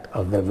conduct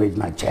of the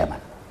regional chairman.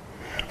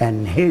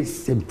 And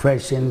his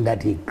impression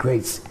that he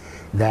creates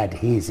that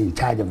he is in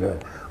charge of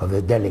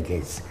the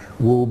delegates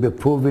will be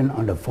proven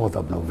on the 4th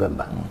of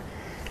November.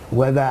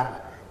 Whether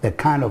the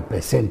kind of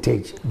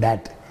percentage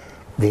that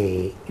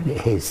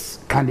his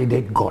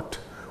candidate got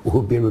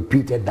will be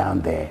repeated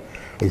down there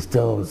is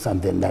still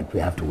something that we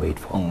have to wait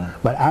for.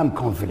 But I'm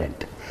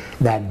confident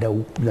that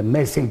the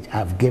message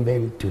I've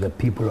given to the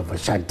people of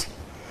Ashanti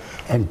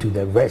and to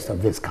the rest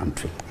of this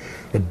country,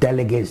 the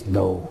delegates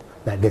know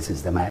that this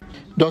is the man.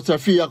 Dr.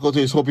 Afiya Koto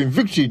is hoping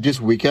victory this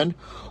weekend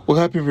will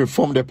help him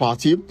reform the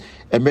party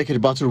and make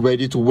it battle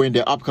ready to win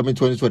the upcoming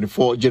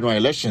 2024 general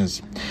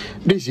elections.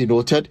 This, he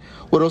noted,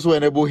 would also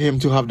enable him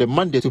to have the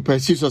mandate to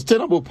pursue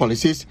sustainable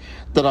policies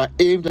that are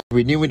aimed at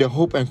renewing the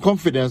hope and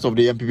confidence of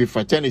the NPP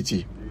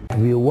fraternity.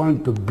 We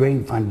want to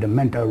bring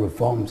fundamental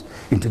reforms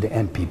into the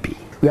NPP.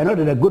 We are not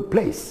in a good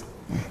place,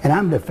 and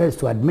I'm the first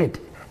to admit.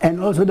 And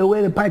also the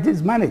way the party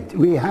is managed.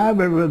 We have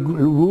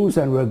rules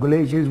and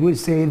regulations which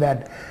say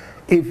that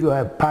if you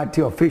are a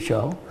party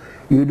official,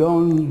 you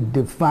don't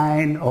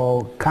define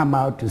or come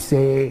out to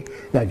say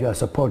that you are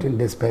supporting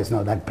this person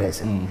or that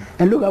person.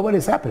 And look at what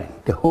is happening.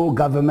 The whole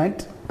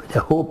government, the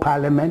whole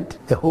parliament,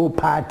 the whole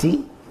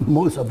party,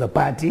 most of the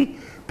party,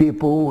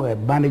 people,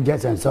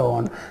 managers and so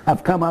on,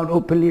 have come out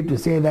openly to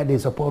say that they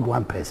support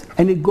one person.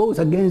 And it goes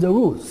against the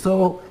rules.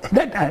 So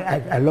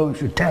that alone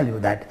should tell you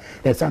that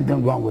there's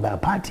something wrong with our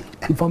party.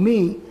 And for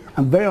me,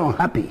 I'm very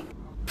unhappy.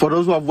 For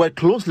those who have worked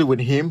closely with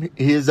him,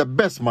 he is the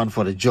best man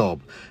for the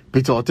job.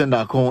 Peter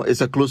Otendakon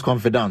is a close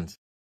confidant.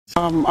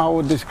 I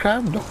would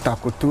describe Dr.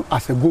 Koto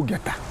as a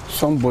go-getter,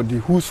 somebody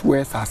whose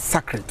words are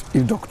sacred.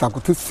 If Dr.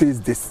 Koto says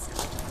this,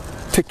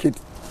 take it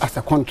as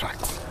a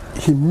contract.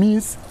 He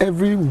means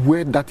every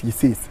word that he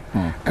says.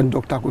 And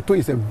Dr. Koto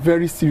is a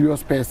very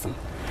serious person.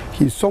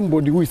 He's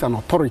somebody who is an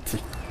authority.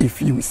 If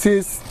he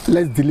says,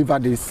 let's deliver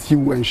this, he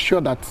will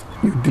ensure that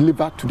you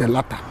deliver to the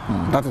latter.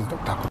 That is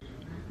Dr. Koto.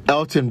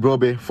 Elton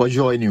Brobe for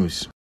Joy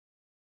News.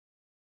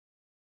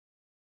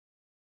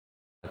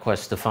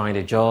 Quest to find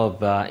a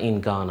job in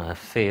Ghana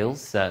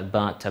fails,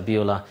 but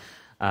Abiola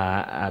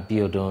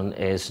Abiodun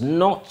is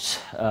not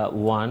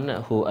one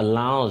who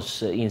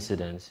allows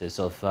incidences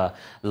of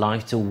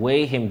life to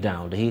weigh him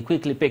down. He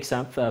quickly picks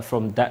up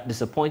from that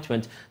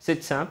disappointment,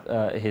 sits up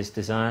his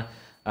desire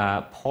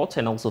pot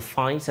and also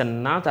finds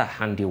another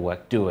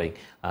handiwork doing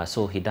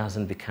so he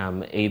doesn't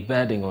become a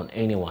burden on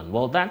anyone.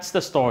 Well, that's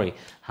the story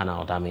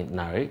Hannah Odami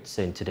narrates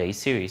in today's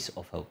series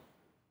of Hope.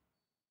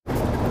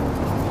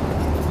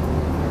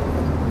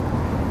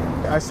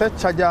 I said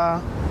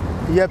charger,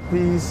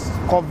 earpiece,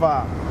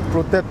 cover,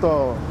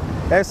 protector,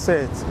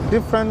 headsets,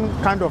 different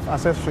kind of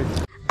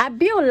accessories.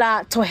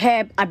 Abiola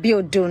Toheb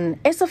Abiodun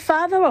is a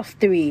father of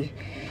 3.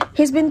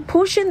 He's been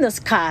pushing this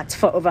cart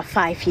for over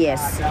 5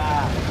 years.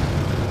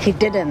 He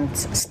didn't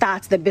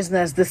start the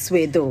business this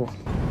way though.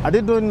 I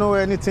didn't know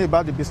anything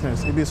about the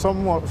business. It was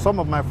some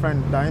of my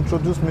friends that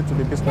introduced me to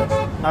the business.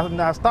 And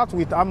I start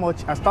with how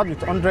much? I start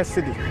with 100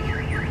 cedi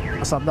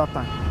as at that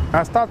time.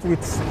 I start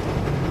with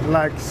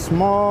like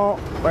small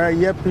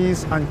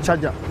earpiece and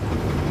charger.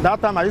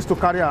 That time I used to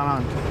carry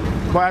around.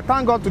 But I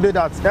thank God today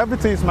that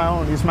everything is my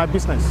own, it's my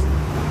business.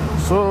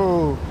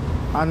 So,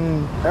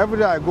 and every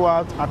day I go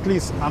out, at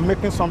least I'm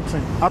making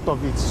something out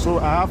of it. So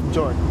I have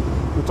joy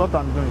with what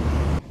I'm doing.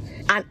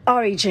 An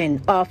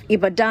origin of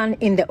Ibadan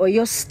in the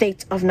Oyo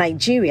state of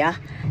Nigeria,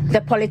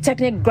 the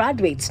Polytechnic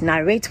graduate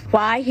narrates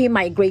why he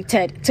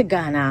migrated to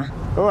Ghana.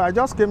 Oh, I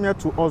just came here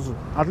to hustle,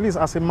 at least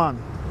as a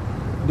man.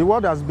 The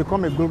world has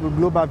become a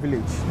global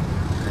village.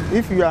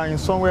 if you are in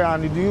somewhere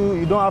and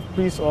you don't have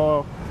peace,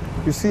 or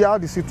you see how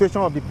the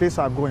situation of the place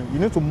are going, you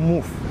need to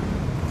move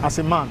as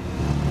a man.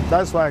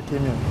 That's why I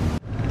came here.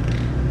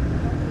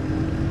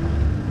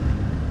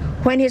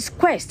 When his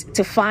quest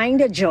to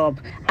find a job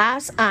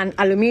as an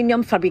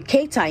aluminium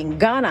fabricator in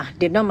Ghana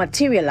did not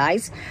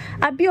materialize,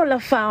 Abiola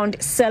found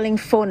selling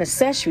phone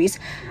accessories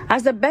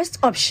as the best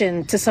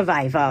option to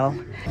survival.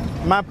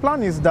 My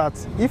plan is that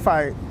if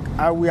I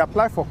will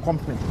apply for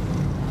company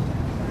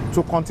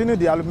to continue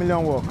the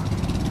aluminium work.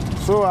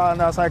 So,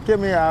 and as I came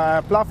here, I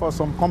applied for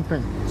some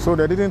company, so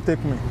they didn't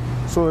take me.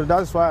 So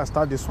that's why I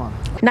started this one.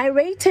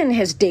 Narrating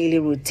his daily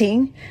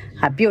routine,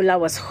 Abiola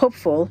was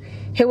hopeful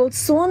he will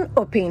soon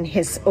open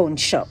his own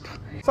shop.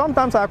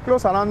 Sometimes I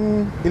close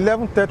around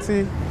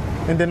 11:30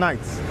 in the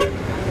night.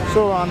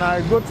 So, and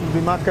I go to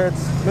the market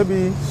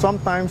maybe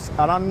sometimes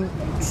around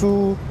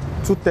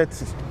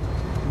 2:30.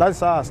 That's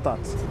how I start.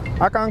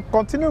 I can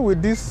continue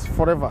with this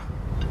forever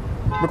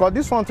because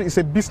this one is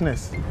a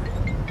business.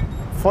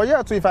 For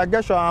year two, if I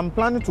get shop, I'm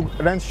planning to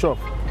rent shop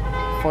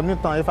for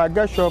Newtown. If I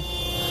get shop,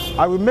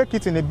 I will make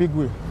it in a big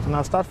way, and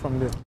I'll start from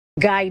there.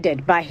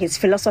 Guided by his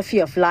philosophy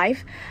of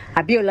life,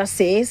 Abiola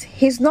says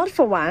he's not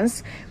for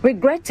once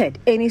regretted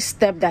any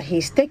step that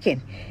he's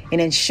taken in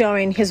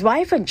ensuring his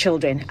wife and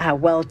children are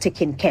well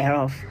taken care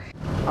of.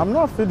 I'm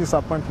not feel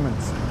disappointment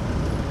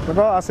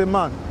because as a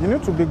man, you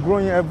need to be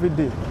growing every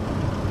day.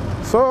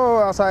 So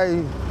as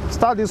I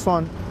start this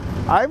one,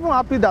 I'm even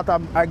happy that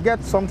I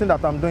get something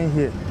that I'm doing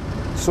here.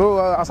 So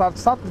as I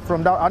start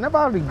from that, I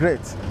never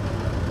regret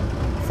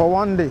for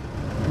one day.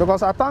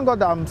 Because I thank God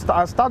that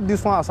I start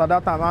this one as at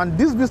that time, and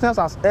this business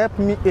has helped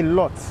me a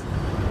lot.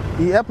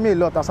 It helped me a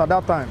lot as at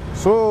that time.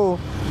 So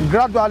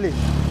gradually,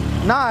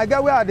 now I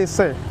get where they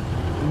say,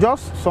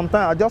 just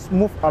sometimes I just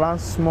move around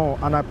small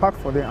and I pack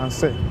for them and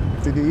sell.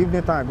 Till the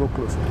evening time I go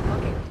close.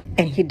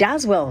 And he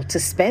does well to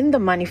spend the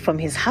money from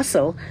his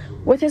hustle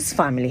with his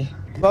family.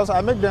 Because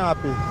I make them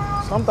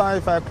happy. Sometimes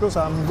if I close,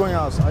 I'm going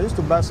out. I used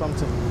to buy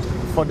something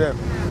for them.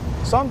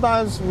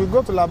 Sometimes we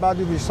go to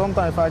Labadi Beach,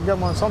 sometimes if I get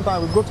one,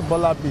 sometimes we go to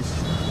Bola Beach.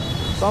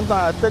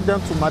 Sometimes I take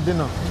them to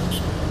Medina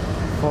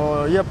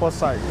for airport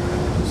side.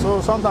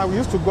 So sometimes we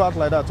used to go out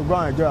like that to go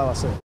and enjoy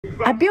ourselves.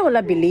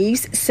 Abiola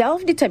believes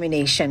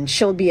self-determination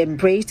should be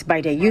embraced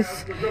by the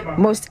youth,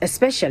 most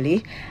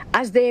especially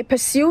as they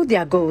pursue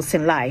their goals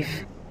in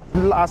life.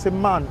 As a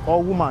man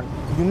or woman,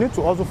 you need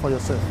to hustle for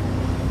yourself.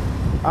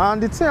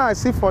 And the thing I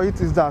see for it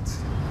is that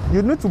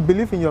you need to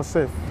believe in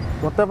yourself,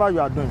 whatever you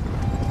are doing.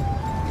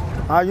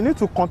 You need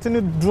to continue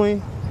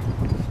doing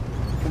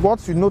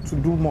what you know to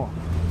do more.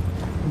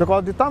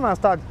 Because the time I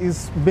start,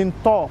 it's been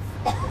tough.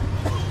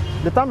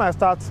 The time I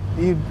start,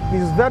 it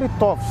is very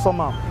tough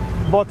somehow.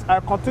 But I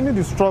continue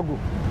the struggle.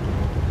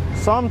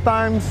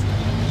 Sometimes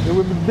it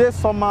will be there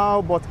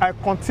somehow, but I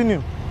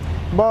continue.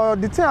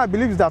 But the thing I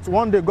believe is that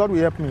one day God will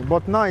help me.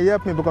 But now He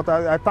helped me because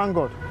I thank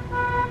God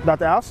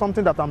that I have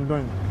something that I'm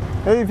doing.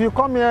 If you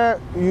come here,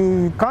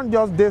 you can't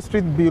just day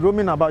street be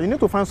roaming about. You need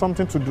to find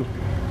something to do.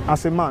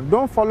 As a man,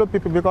 don't follow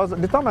people, because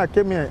the time I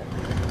came here,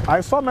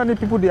 I saw many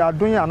people, they are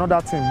doing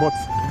another thing, but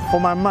for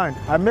my mind,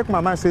 I make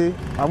my mind say,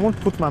 I won't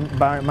put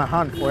my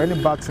hand for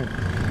any bad thing.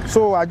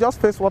 So I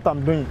just face what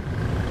I'm doing.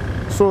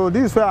 So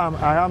this is where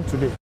I am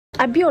today.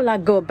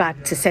 Abiola go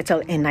back to settle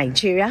in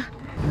Nigeria.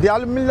 The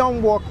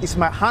aluminium work is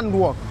my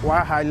handwork,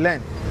 while I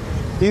learn.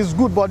 It's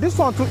good, but this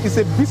one too is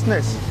a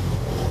business.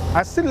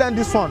 I still learn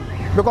this one,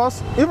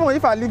 because even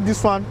if I leave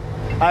this one,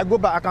 I go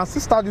back, I can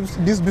still start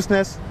this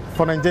business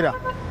for Nigeria.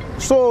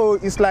 So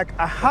it's like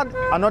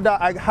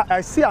I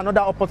see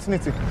another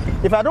opportunity.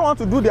 If I don't want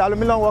to do the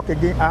aluminium work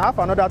again, I have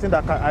another thing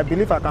that I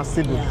believe I can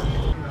still do.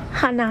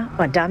 Hannah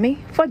Odami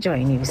for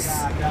Joy News.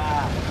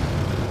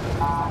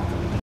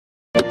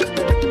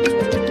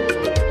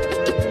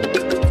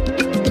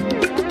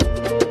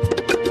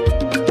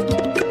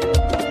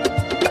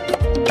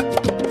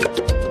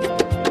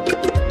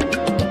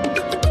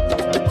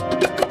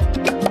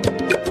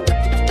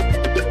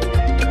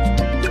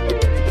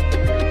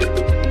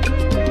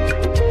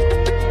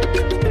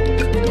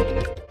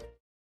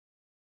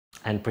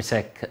 And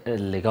Presec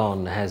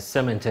Legon has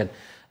cemented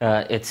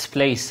its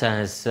place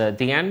as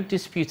the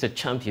undisputed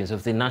champions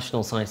of the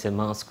National Science and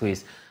Maths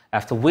Quiz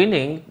after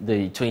winning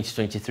the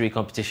 2023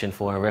 competition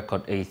for a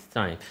record 8th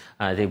time.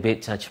 They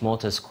beat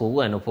Achimota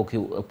School and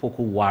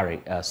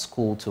Opoku-Ware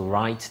School to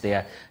write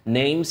their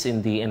names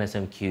in the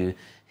NSMQ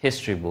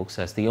history books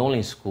as the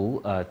only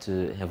school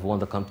to have won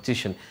the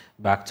competition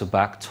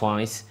back-to-back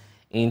twice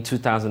in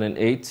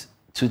 2008,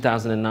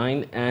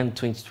 2009 and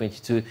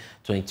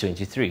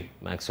 2022-2023.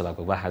 Maxwell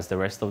Agboba has the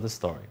rest of the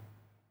story.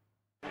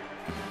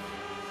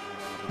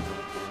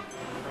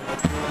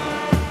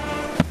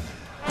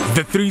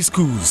 The three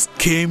schools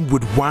came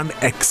with one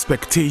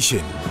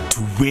expectation: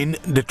 to win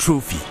the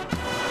trophy.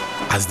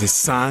 As they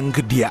sang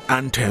their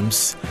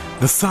anthems,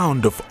 the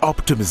sound of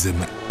optimism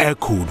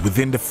echoed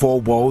within the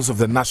four walls of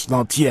the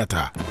National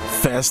Theatre.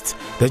 First,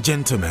 the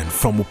gentlemen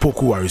from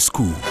Opoku-Ware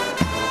School,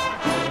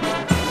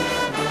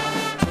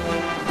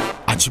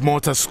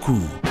 Achimota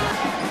School,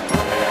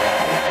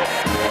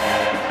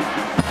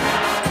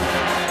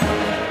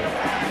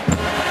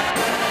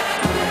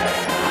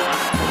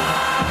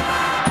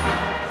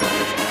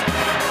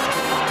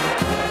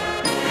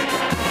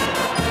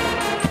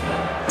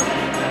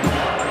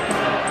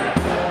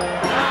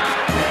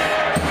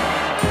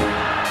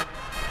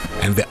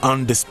 and the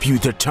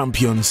undisputed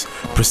champions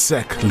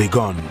Presec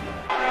Legon.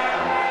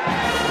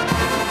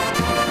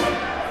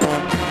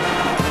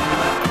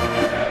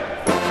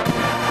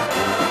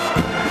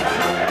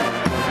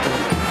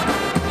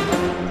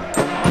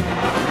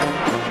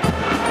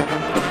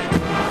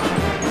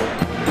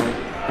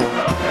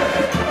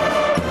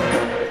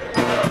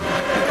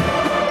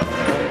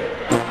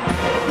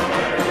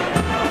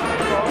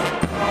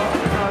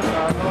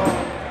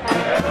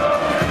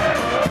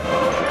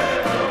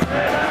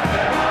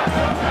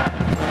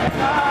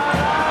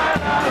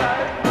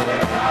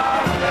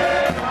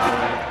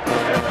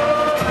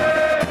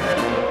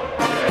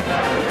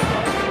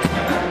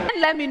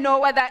 Let me know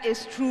whether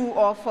it's true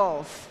or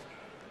false.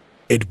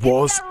 It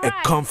was a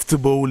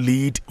comfortable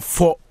lead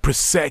for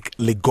Presec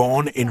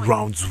Legon in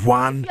rounds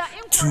 1,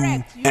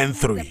 2, and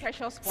 3.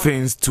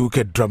 Things took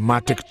a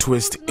dramatic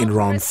twist in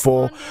round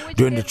 4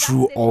 during the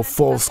true or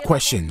false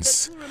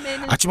questions.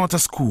 Achimota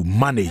School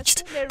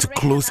managed to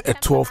close a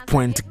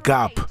 12-point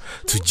gap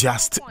to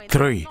just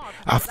 3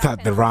 after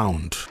the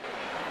round.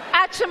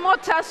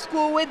 Achimota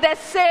School with the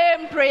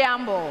same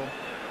preamble.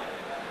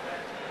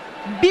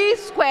 B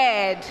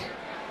squared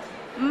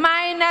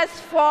minus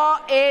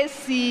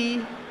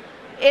 4AC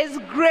is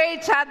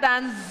greater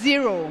than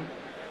 0.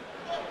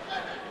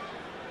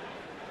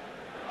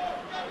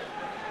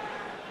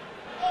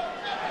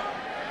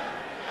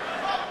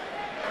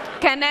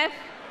 Kenneth?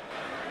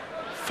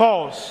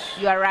 False.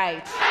 You are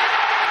right.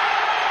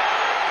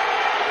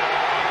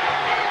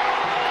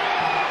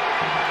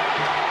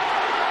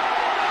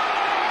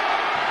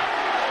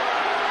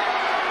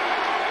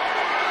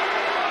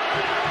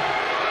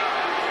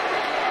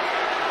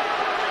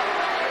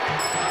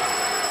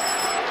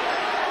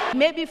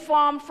 May be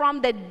formed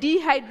from the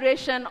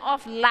dehydration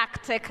of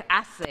lactic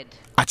acid.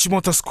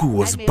 Achimota School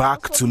was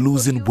back to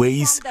losing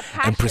ways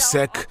and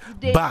Presec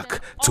back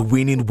to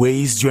winning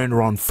ways during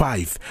round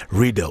 5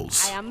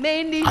 riddles. At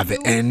the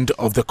end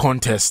of the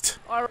contest,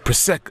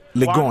 Presec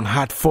Legon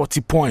had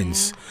 40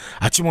 points,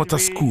 Achimota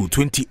School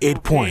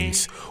 28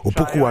 points,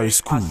 Opokuwari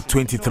School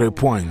 23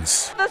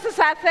 points. This is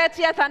our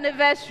 30th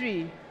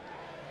anniversary,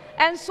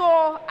 and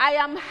so I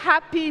am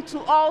happy to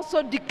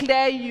also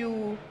declare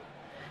you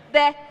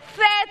the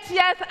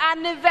 30th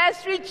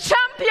anniversary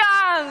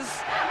champions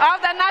of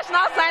the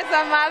National Science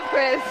and Math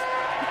Quiz.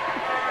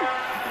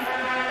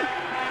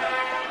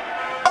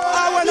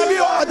 I wanna be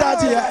all that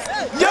here.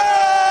 Yeah,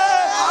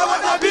 I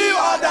wanna be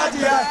all that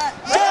here.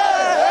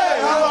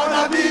 Yeah, I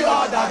wanna be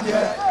all that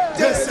here.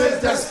 This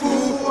is the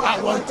school I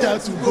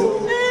wanted to go.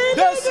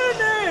 This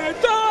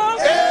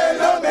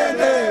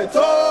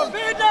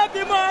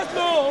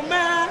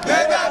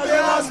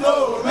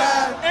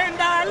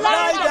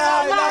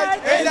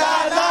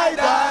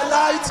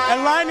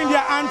And lining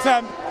their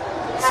anthem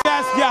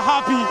says they're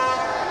happy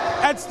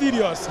at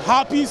studios.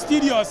 Happy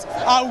studios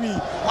are we?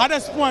 At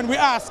this point we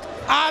ask,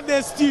 are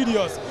they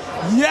studios?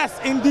 Yes,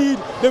 indeed,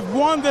 they've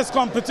won this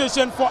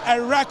competition for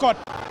a record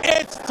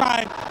 8th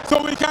time.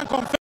 So we can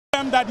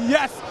confirm that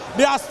yes,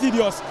 they are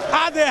studios.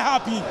 Are they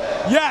happy?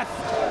 Yes,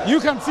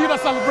 you can see the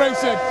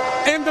celebration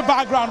in the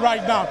background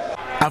right now.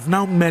 I've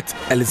now met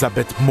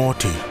Elizabeth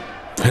Morty.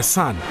 Her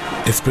son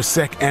is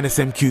Presec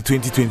NSMQ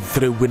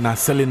 2023 winner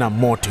Selina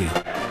Morty.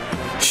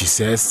 She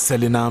says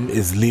Selinam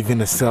is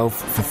living a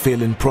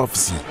self-fulfilling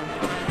prophecy.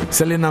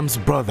 Selinam's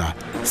brother,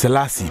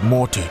 Selassie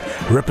Morty,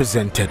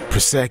 represented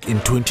Presec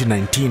in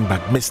 2019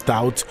 but missed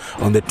out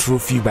on the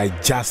trophy by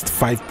just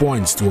 5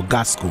 points to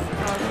Ogasco.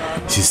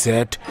 She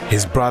said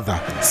his brother,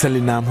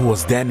 Selinam, who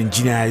was then in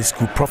junior high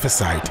school,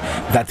 prophesied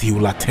that he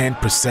will attend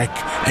Presec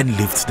and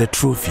lift the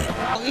trophy.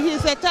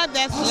 He's a type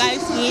that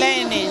likes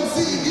learning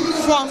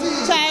from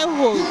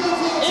childhood.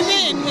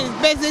 Even in his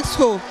basic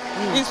school,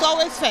 he's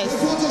always first.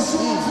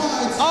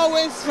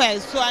 Always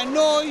first. So I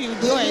know you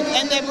do it.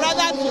 And the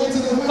brother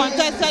too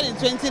contested in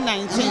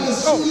 2019.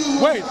 Oh,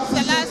 wait.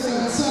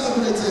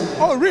 Selassie.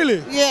 Oh,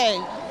 really?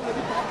 Yeah.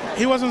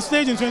 He was on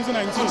stage in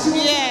 2019?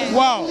 Yeah.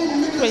 Wow.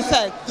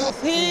 Presec.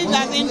 He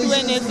doesn't do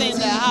anything in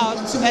the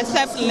house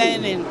except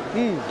learning.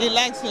 He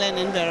likes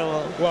learning very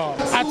well. Wow.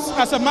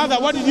 As a mother,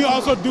 what did you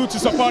also do to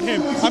support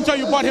him? I'm sure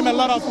you bought him a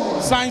lot of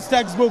science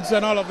textbooks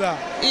and all of that.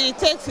 He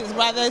takes his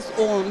brother's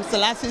own,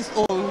 Selassie's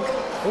own.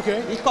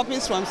 Okay. He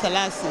copies from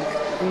Selassie.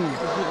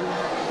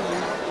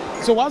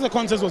 So while the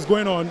contest was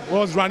going on, what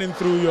was running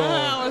through your...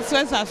 I was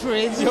first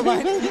afraid. You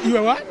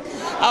were what?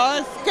 I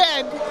was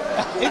scared.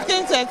 It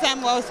came to a time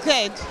I was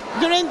scared.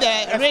 During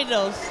the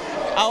riddles,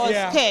 I was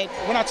scared.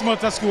 When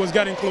Achimota School was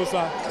getting closer.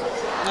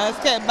 I was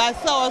scared, but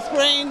so I was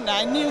praying.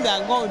 I knew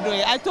that God would do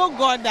it. I told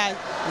God that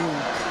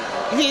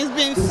He's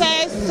been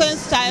first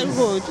since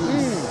childhood.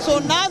 So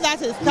now that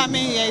he's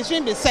coming here, he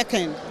shouldn't be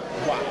second.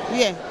 Wow.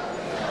 Yeah.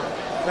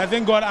 I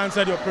think God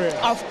answered your prayer.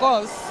 Of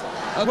course.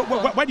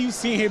 Where do you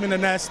see him in the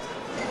next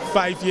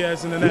 5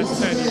 years, in the next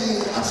 10 years? He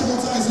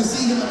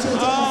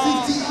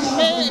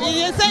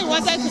said he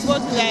wanted to go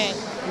to the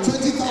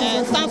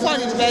Stanford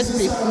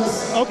University.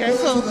 Okay.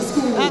 So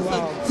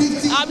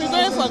I'll be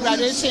going for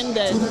graduation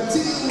there.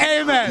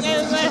 Amen.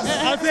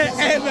 Amen. I'll say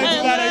amen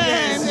to that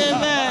again.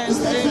 Amen.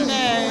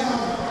 Amen.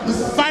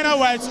 final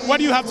words, what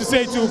do you have to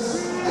say to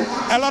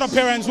a lot of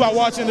parents who are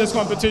watching this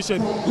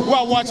competition, who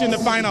are watching the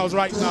finals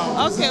right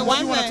now? Okay,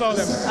 one thing,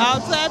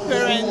 I'll tell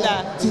parents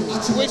that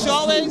we should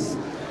always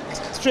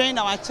train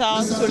our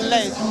child to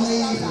learn.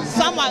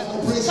 Some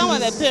of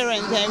the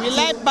parents, we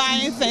like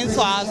buying things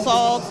for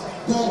ourselves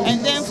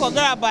and then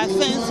forget about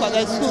things for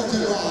the school.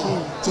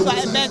 So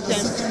I beg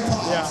them,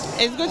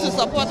 it's good to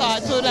support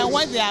our children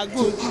when they are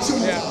good. It's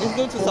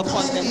good to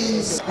support them.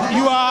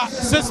 You are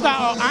sister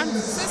or aunt?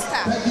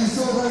 Sister.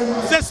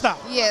 Sister?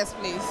 Yes,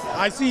 please.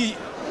 I see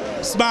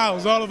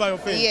smiles all over your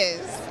face. Yes.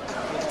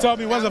 Tell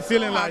me, what's the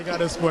feeling like at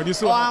this point? You're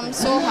so happy. I'm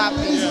so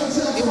happy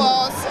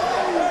because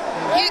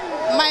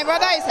my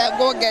brother is a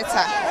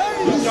go-getter.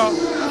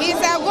 He's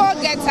a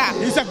go-getter.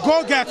 He's a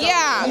go-getter?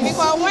 Yeah,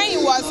 because when he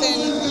was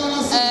in,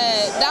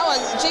 that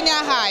was junior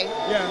high,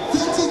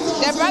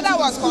 the brother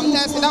was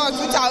contesting, that was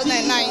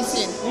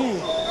 2019.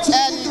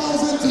 And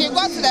he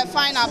got to the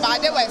final,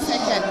 but they were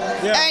second.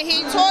 And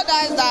he told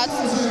us that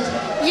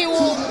he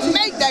will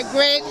make the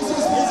grade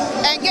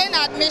and gain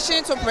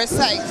admission to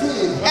Presec.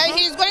 And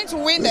he's going to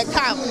win the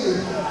camp.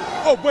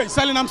 Oh boy,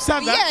 Salinam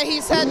said that? Yeah, he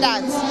said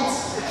that.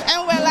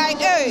 And we're like,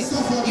 hey,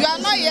 you are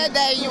not yet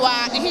there, you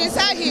are. He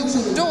said he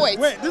would do it.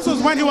 Wait, this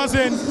was when he was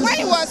in? When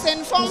he was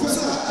in Form 2.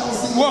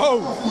 Whoa.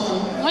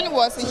 When he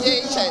was in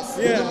JHS.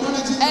 Yeah.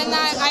 And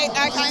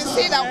I can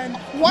see that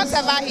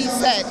whatever he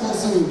said.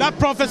 That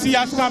prophecy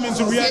has come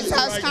into reality. It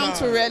has come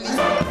to reality.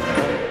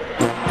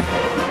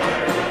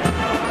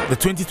 The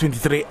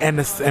 2023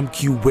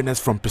 NSMQ winners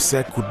from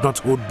Presec could not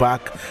hold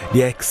back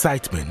their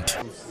excitement.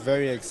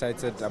 Very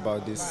excited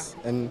about this,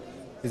 and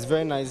it's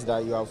very nice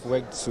that you have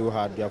worked so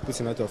hard, you have put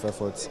in a lot of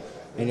effort,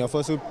 and you have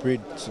also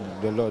prayed to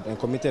the Lord and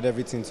committed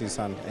everything to His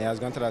hand, and He has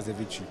granted us the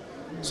victory.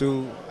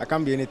 So I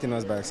can't be anything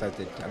else but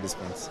excited at this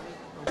point.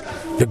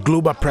 The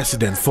global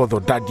president for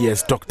that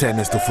year's Dr.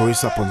 Ernesto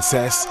Forisapon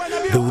says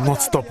they will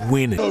not stop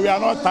winning. So we are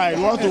not tired.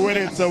 We want to win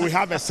it, so we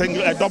have a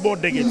double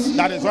digits.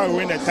 That is why we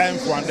win the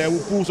 10th one. Then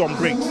we'll pull some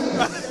breaks.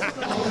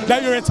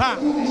 Then you retire.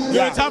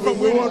 You retire from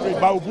winning,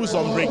 but we'll pull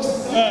some breaks.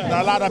 There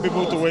are a lot of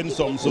people to win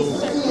some, so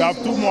we have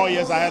 2 more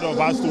years ahead of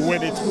us to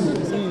win it.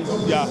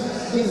 Yeah.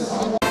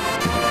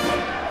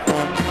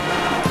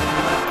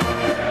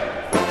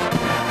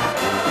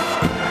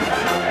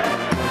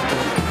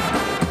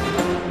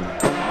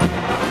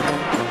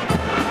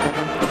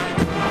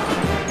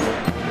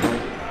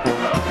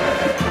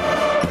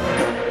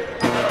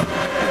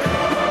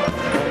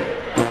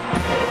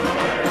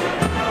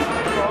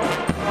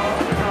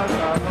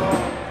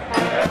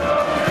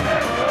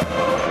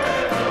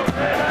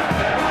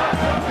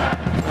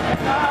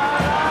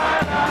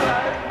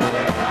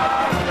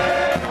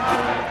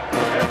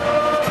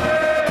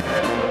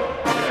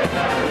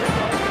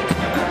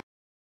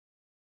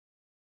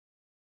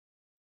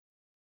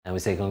 And we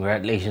say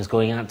congratulations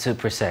going out to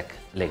Presec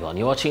Legon.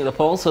 You're watching The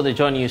Pulse on the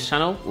Joy News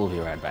channel. We'll be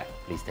right back.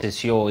 Please stay. This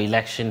is your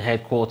election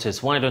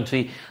headquarters. Why don't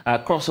we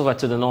cross over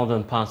to the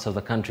northern parts of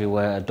the country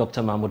where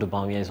Dr.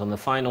 Dr.Bawumia is on the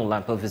final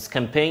lap of his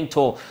campaign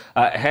tour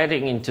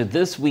heading into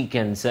this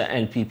weekend's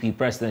NPP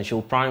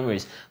Presidential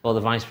Primaries. Well,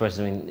 the Vice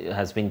President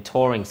has been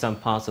touring some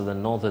parts of the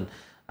northern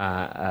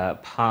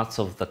parts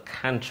of the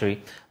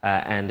country,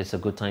 and it's a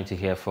good time to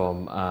hear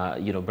from,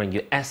 bring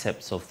you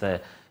excerpts of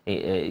the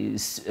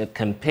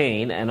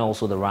campaign and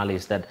also the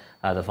rallies that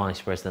the Vice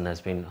President has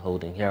been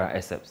holding. Here are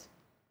excerpts.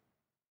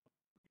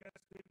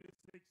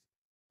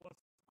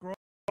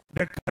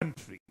 The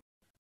country,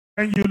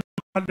 and you look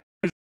at the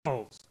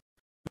results.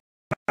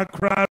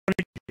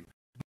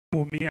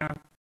 Dr.Bawumia,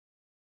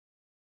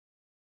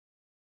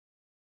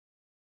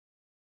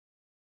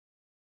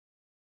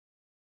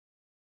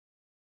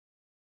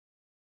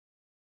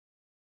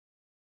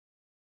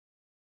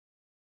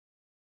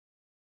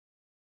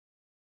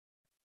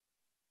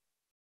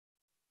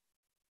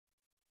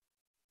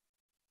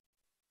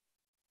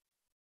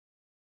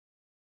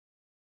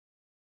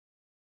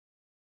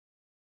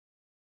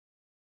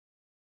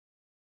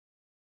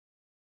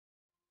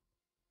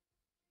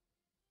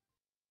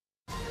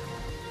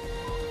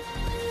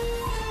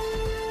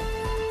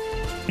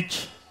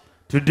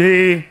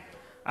 today,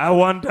 I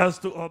want us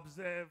to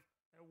observe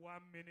a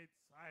 1-minute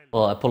silence.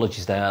 Well,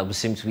 apologies there. We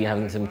seem to be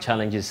having some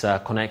challenges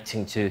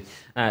connecting to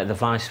the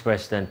Vice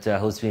President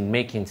who's been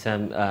making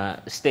some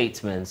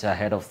statements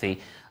ahead of the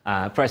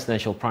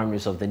presidential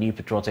primaries of the New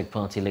Patriotic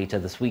Party later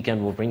this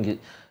weekend. We'll bring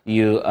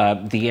you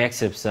the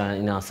excerpts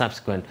in our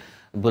subsequent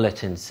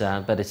bulletins.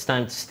 But it's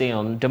time to stay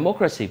on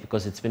democracy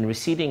because it's been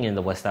receding in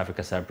the West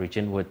Africa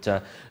sub-region with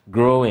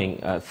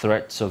growing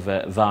threats of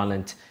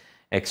violent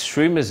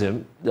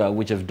extremism,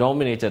 which have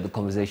dominated the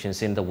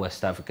conversations in the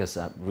West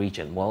Africa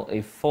region. Well,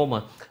 a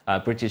former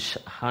British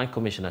High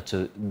Commissioner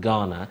to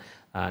Ghana,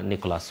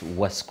 Nicholas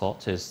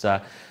Westcott, is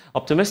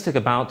optimistic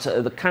about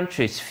the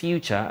country's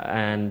future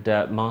and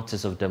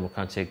matters of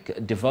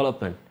democratic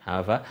development.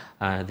 However,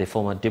 the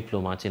former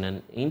diplomat in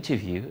an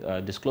interview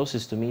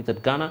discloses to me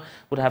that Ghana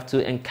would have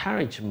to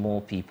encourage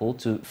more people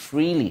to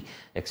freely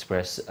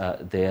express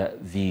their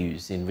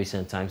views. In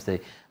recent times, the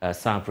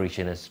South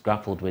region has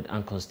grappled with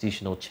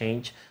unconstitutional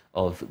change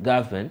of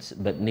government,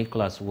 but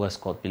Nicholas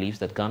Westcott believes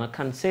that Ghana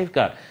can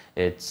safeguard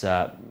its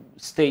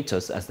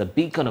status as the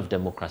beacon of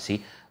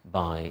democracy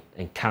by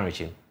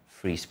encouraging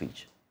free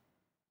speech.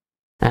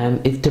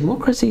 If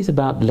democracy is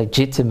about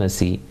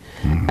legitimacy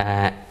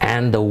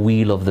and the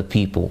will of the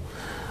people,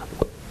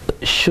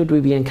 should we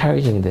be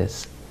encouraging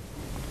this?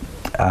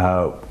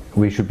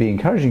 We should be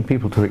encouraging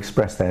people to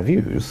express their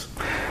views,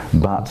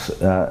 but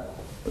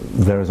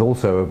there is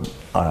also,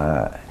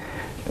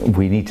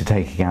 we need to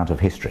take account of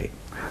history,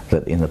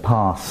 that in the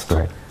past,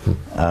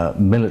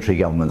 military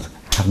governments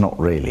have not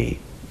really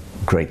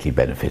greatly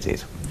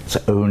benefited. It's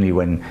only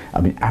when,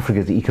 I mean,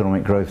 Africa's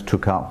economic growth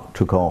took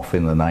off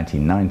in the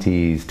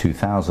 1990s,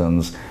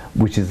 2000s,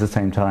 which is the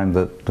same time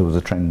that there was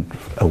a trend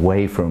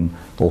away from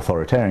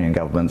authoritarian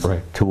governments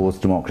towards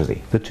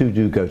democracy. The two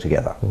do go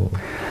together.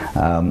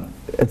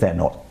 They're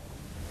not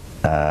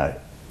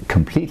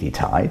completely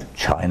tied.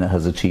 China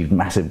has achieved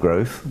massive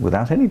growth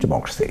without any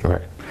democracy.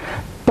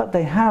 But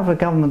they have a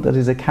government that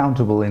is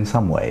accountable in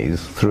some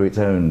ways through its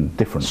own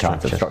different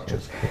kinds of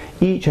structures.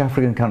 Each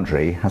African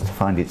country has to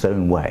find its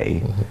own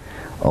way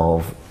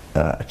of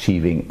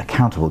achieving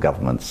accountable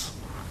governments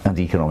and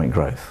economic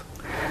growth.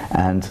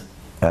 And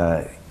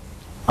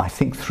I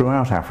think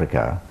throughout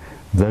Africa,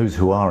 those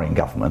who are in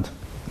government,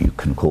 you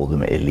can call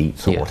them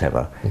elites or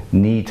whatever,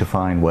 need to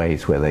find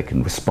ways where they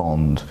can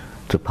respond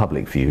to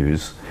public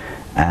views.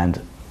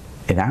 And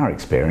in our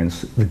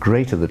experience, the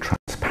greater the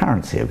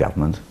transparency of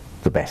government,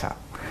 the better.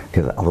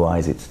 Because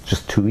otherwise it's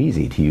just too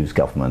easy to use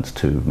government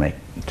to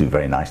do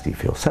very nicely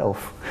for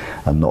yourself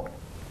and not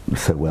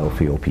so well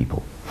for your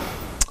people.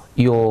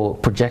 Your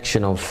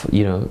projection of,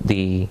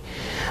 the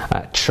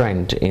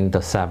trend in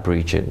the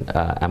sub-region.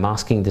 I'm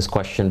asking this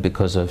question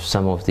because of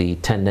some of the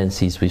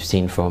tendencies we've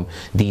seen from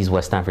these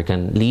West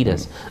African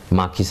leaders.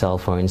 Macky Sall,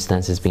 for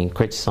instance, is being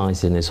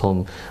criticized in his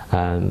home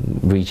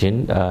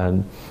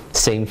region.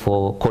 Same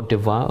for Cote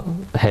d'Ivoire,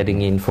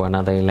 heading in for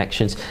another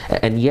elections.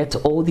 And yet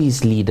all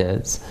these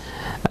leaders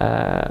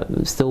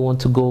still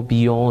want to go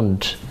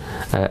beyond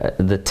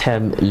the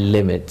term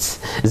limits.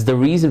 Is the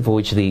reason for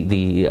which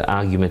the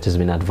argument has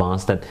been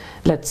advanced that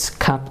let's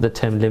cap the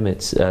term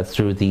limits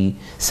through the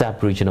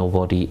sub-regional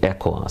body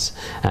ECOWAS,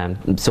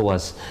 so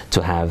as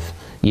to have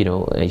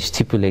a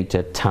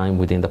stipulated time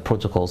within the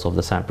protocols of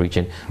the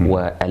sub-region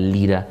where a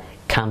leader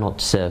cannot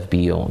serve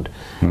beyond.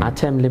 Are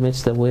term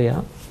limits the way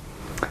out?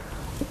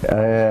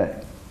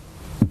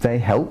 They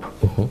help,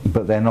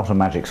 but they're not a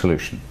magic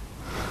solution.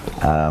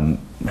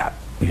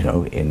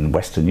 In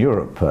Western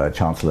Europe,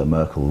 Chancellor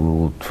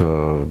Merkel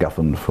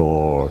governed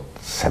for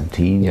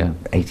 17,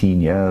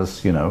 18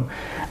 years,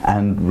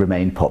 and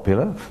remained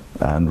popular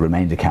and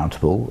remained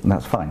accountable, and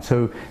that's fine.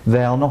 So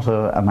they are not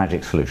a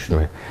magic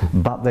solution,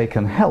 but they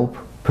can help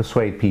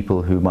persuade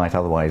people who might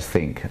otherwise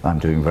think, I'm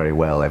doing very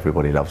well,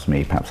 everybody loves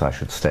me, perhaps I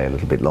should stay a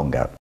little bit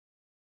longer.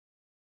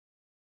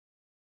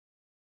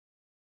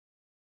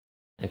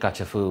 And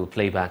catch a full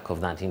playback of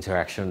that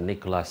interaction,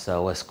 Nicholas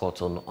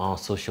Westcott, on our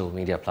social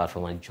media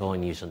platform and Joy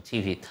News on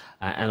TV,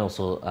 and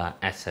also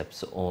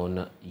excerpts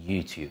on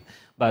YouTube.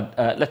 But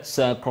let's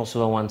cross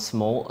over once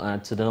more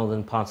to the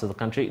northern parts of the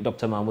country.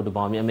 Dr.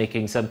 Bawumia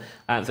making some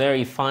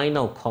very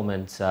final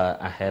comments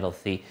ahead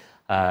of the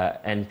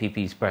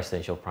NPP's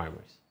presidential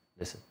primaries.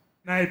 Listen.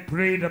 I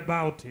prayed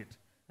about it,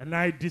 and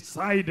I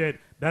decided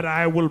that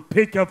I will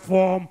pick a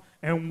form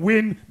and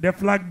win the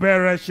flag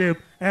bearership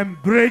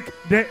and break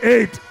the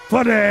 8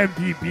 for the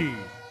NPP.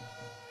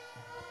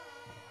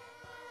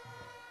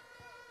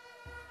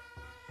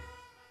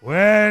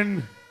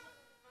 When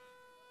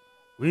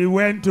we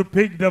went to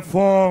pick the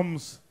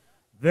forms,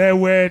 there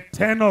were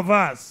 10 of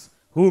us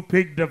who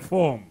picked the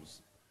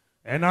forms,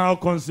 and our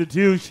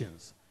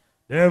constitutions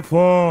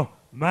therefore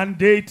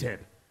mandated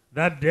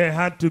that there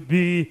had to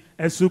be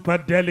a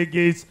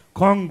superdelegates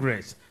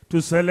congress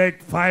to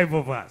select 5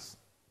 of us.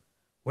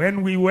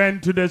 When we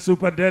went to the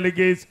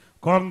Superdelegates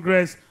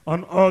Congress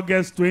on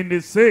August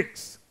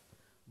 26,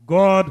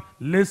 God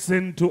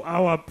listened to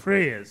our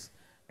prayers,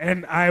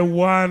 and I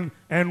won,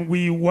 and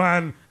we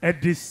won a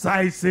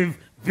decisive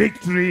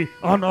victory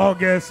on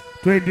August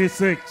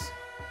 26.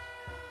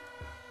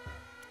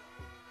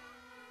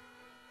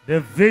 The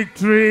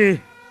victory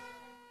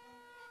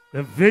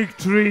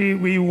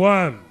we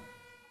won.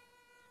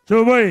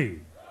 The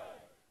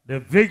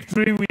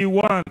victory we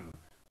won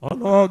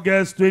on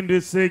August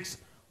 26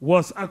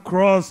 was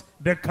across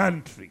the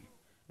country.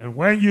 And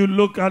when you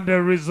look at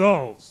the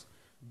results,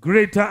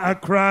 Greater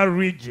Accra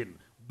region,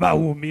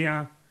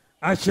 Bawumia,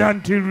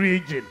 Ashanti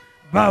region,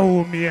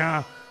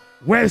 Bawumia,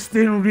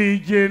 Western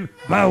region,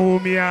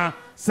 Bawumia,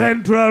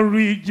 Central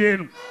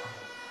region,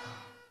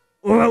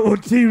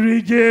 Oti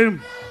region,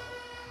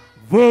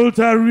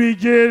 Volta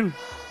region,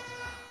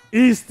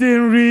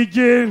 Eastern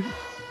region,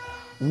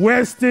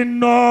 Western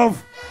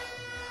North,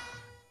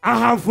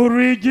 Ahafo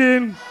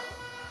region,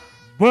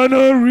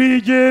 Bono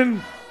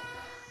region,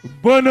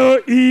 Bono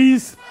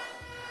East,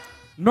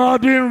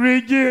 Northern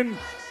region,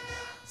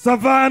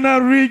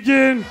 Savannah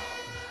region,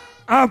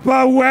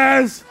 Upper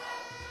West,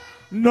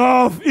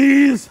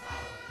 Northeast,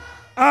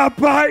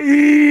 Upper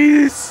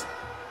East.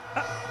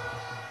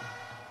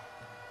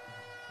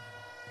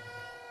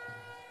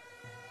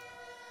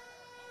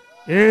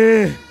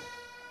 It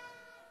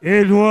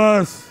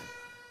was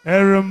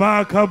a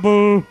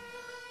remarkable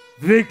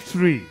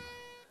victory,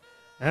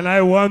 and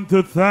I want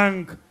to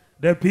thank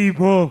the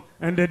people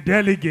and the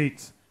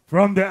delegates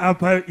from the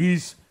Upper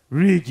East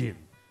region.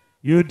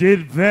 You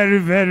did very,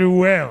 very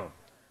well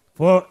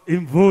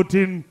in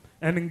voting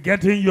and in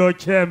getting your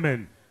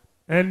chairman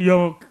and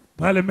your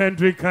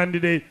parliamentary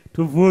candidate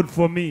to vote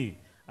for me.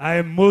 I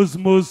am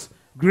most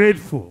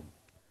grateful.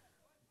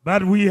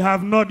 But we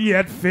have not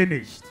yet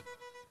finished.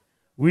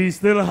 We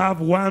still have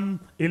one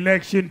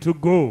election to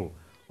go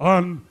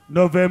on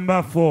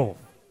November 4th.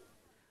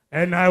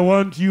 And I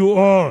want you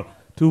all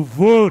to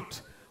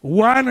vote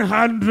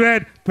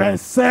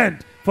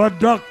 100% for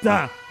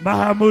Dr.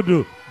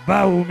 Mahamudu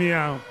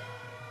Bawumia.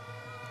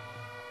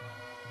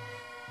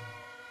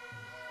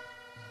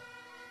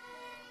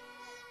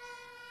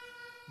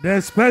 The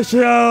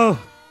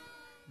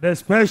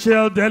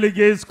Special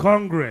Delegates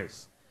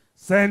Congress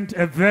sent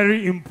a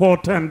very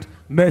important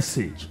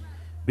message,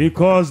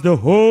 because the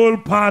whole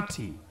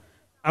party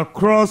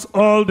across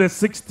all the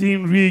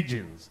 16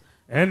 regions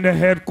and the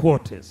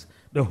headquarters,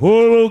 the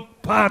whole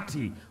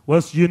party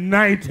was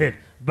united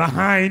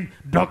behind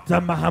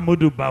Dr.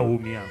 Mahamudu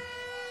Bawumia.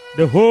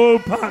 The whole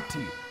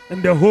party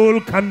and the whole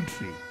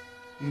country.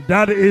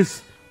 That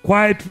is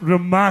quite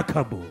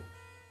remarkable.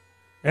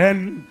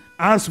 And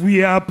as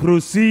we are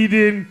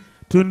proceeding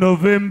to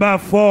November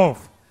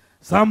 4th,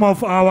 some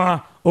of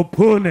our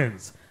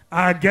opponents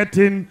are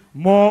getting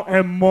more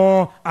and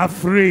more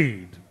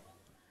afraid.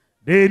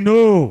 They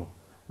know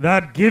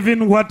that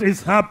given what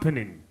is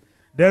happening,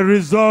 the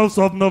results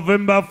of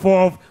November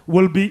 4th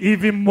will be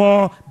even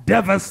more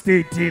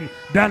devastating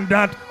than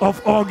that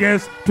of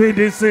August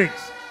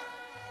 26th.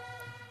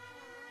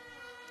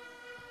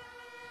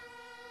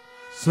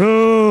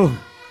 So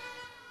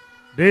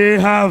they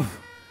have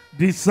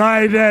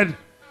decided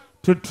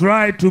to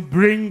try to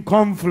bring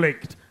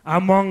conflict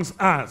amongst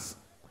us.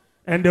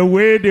 And the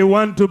way they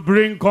want to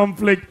bring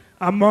conflict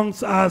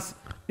amongst us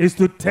is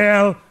to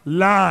tell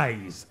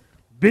lies,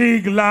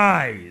 big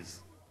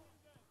lies,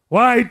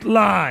 white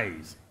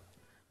lies.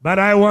 But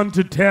I want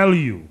to tell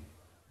you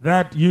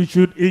that you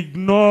should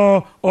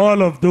ignore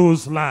all of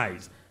those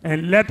lies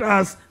and let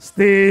us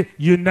stay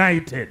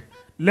united.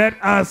 Let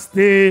us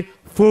stay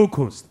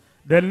focused.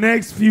 The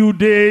next few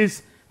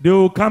days, they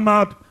will come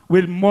out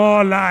with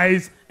more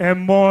lies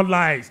and more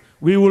lies.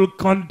 We will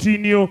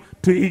continue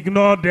to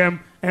ignore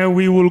them, and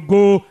we will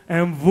go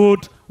and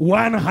vote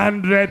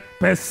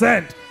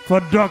 100% for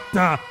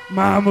Dr.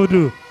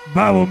 Mahamudu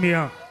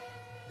Bawumia.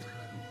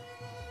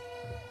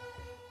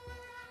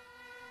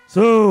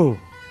 So,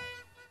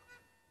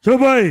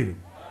 Choboy,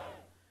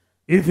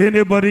 if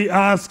anybody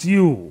asks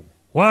you,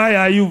 why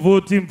are you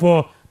voting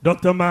for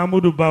Dr.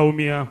 Mahamudu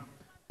Bawumia,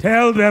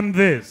 tell them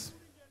this.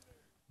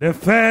 The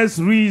first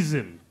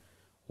reason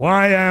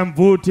why I am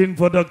voting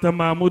for Dr.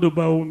 Mahamudu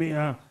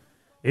Bawumia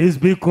is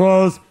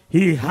because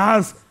he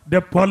has the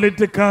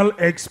political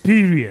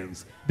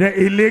experience, the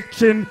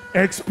election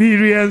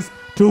experience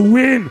to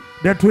win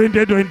the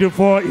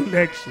 2024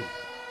 election.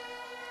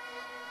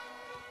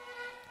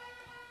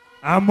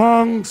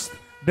 Amongst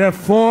the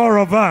four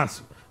of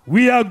us,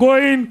 we are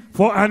going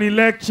for an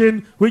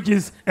election which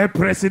is a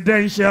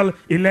presidential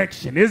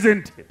election,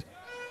 isn't it?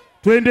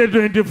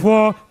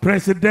 2024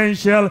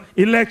 presidential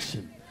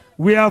election.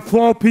 We are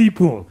four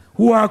people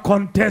who are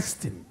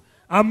contesting.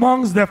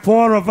 Amongst the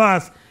four of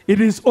us, it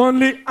is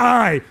only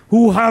I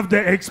who have the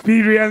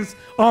experience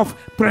of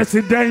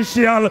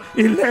presidential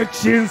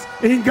elections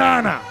in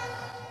Ghana.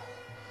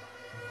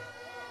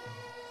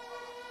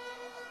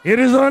 It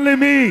is only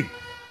me.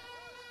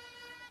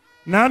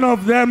 None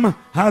of them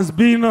has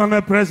been on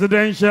a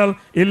presidential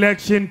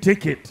election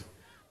ticket.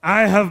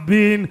 I have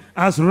been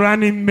as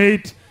running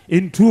mate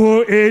in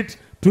 2008,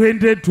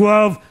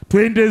 2012,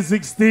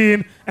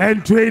 2016,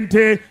 and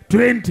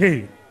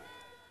 2020.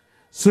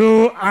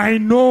 So I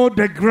know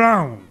the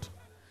ground.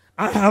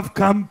 I have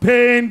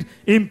campaigned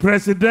in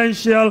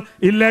presidential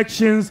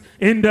elections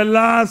in the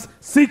last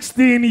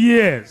 16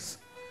 years.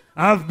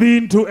 I've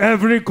been to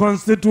every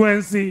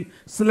constituency,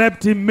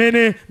 slept in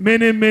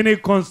many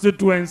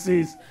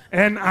constituencies,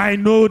 and I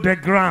know the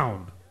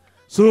ground.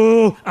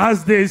 So,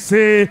 as they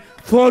say,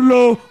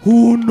 follow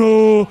who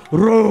know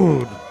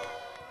road.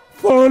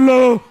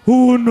 Follow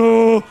who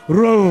know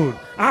road.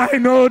 I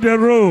know the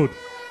road.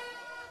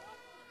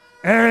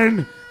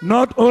 And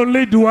not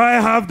only do I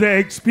have the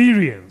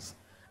experience,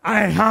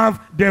 I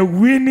have the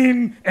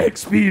winning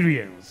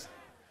experience.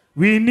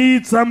 We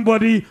need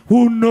somebody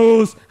who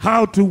knows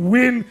how to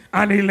win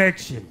an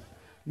election.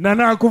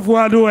 Nana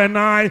Akufo-Addo and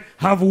I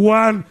have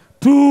won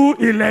 2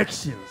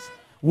 elections.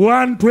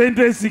 one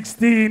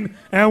 2016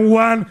 and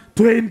one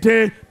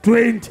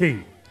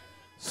 2020.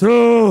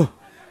 So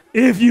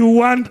if you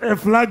want a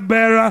flag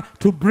bearer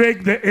to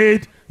break the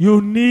 8,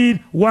 you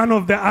need one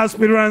of the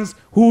aspirants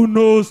who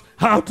knows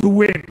how to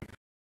win.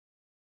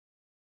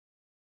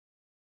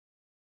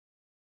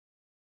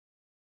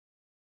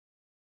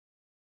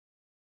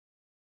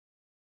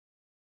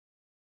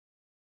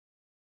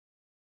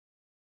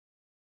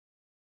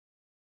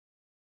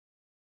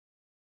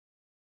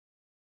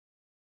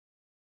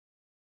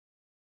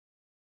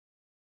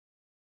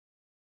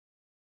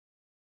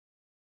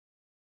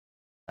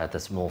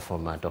 That's more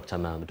from Dr.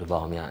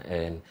 Bawumia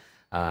in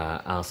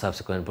our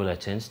subsequent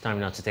bulletins.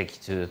 Time now to take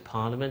you to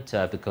Parliament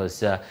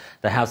because the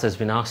House has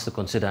been asked to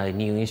consider a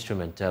new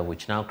instrument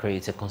which now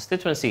creates a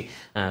constituency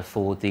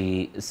for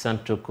the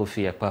Central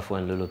Kofi, Akpafo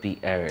and Lolobi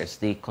areas.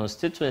 The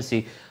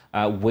constituency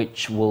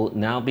which will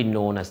now be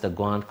known as the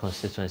Guan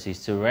constituency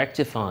is to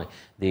rectify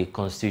the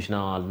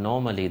constitutional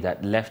anomaly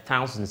that left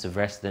thousands of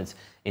residents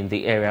in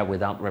the area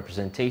without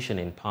representation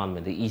in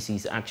Parliament. The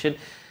EC's action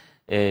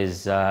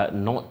is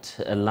not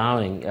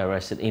allowing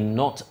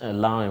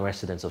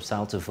residents of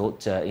South to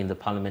vote in the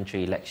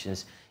parliamentary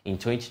elections in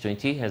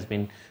 2020 has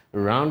been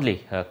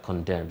roundly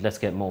condemned. Let's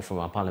get more from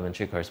our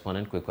parliamentary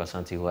correspondent, Kweku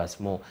Asante, who has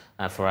more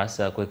for us.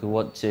 Kweku,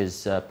 what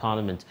is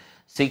Parliament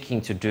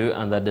seeking to do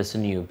under this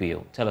new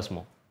bill? Tell us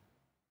more.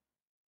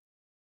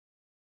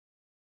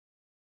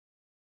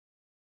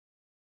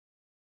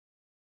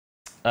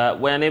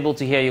 We're unable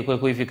to hear you,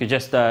 Kweku. If you could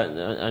just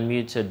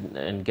unmute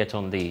and get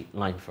on the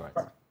line for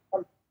us.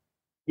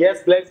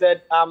 Yes,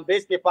 Blessed.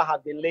 This paper has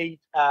been laid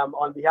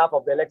on behalf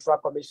of the Electoral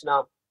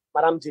Commissioner,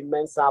 Madam Jean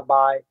Mensah,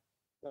 by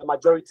the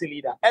Majority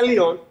Leader. Early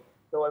on,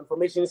 there were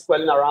information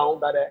swirling around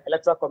that the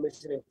Electoral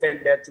Commission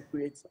intended to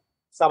create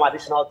some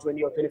additional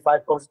 20 or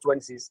 25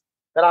 constituencies.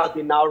 That has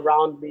been now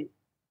roundly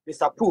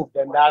disapproved.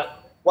 And that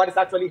what is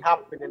actually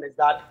happening is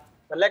that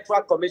the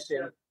Electoral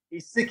Commission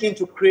is seeking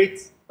to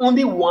create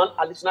only one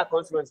additional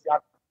constituency,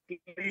 at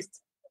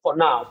least for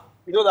now.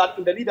 You know that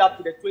in the lead up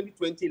to the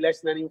 2020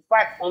 election, and in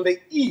fact, on the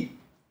eve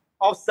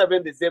of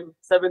 7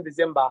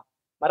 December,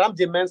 Madam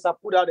Jean Mensah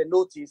put out a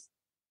notice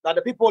that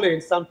the people in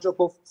Central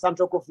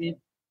Kofi,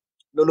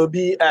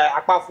 Lolobi,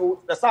 Akpafo,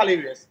 the SAL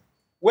areas,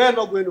 were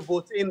not going to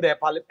vote in the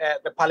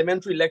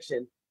parliamentary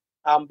election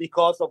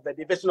because of the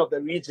division of the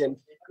region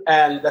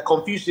and the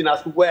confusion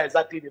as to where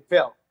exactly they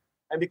fell.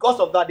 And because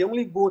of that, they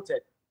only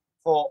voted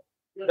for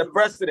the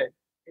president,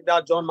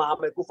 either John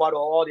Mahama Akufo-Addo or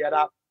all the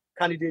other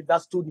candidates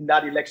that stood in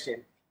that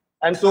election.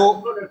 And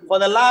so, for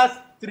the last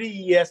 3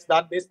 years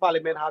that this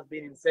parliament has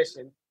been in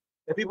session,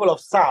 the people of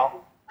South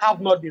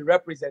have not been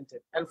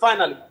represented. And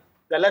finally,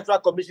 the Electoral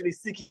Commission is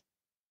seeking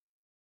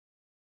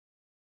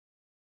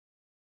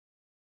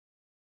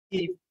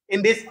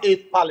in this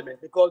 8th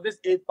parliament, because this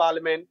 8th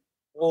parliament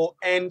will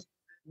end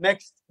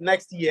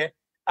next year,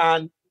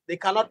 and they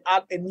cannot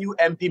add a new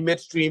MP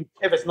midstream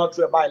if it's not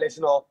through a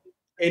by-election or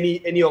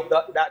any of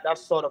that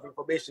sort of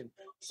information.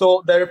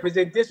 So the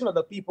representation of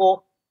the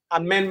people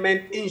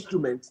amendment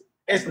instrument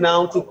is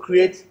now to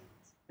create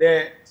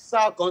the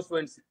South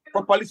constituency,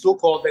 properly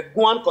so-called the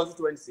Guan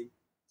constituency,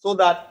 so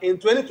that in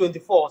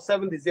 2024,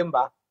 7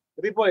 December,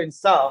 the people in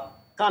South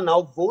can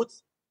now vote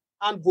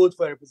and vote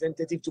for a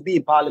representative to be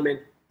in Parliament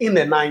in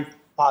the 9th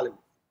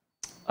Parliament.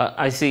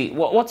 I see.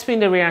 What's been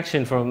the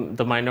reaction from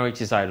the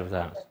minority side of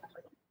that?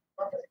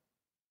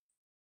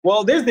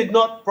 Well, this did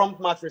not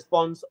prompt much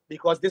response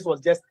because this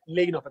was just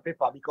laying of a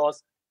paper,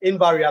 because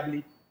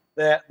invariably,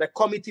 the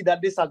committee that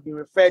this has been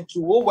referred to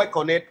will work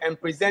on it and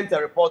present a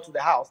report to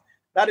the House.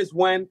 That is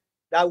when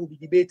that will be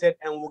debated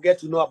and we'll get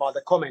to know about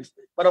the comments.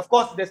 But of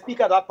course, the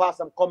Speaker has passed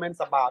some comments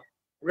about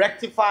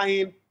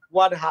rectifying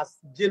what has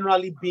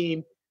generally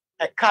been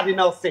a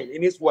cardinal sin.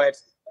 In his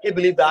words, he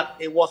believed that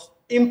it was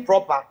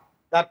improper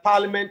that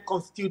Parliament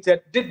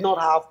constituted did not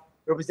have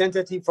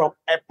representative from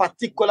a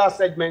particular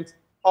segment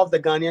of the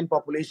Ghanaian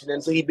population.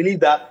 And so he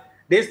believed that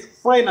this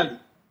finally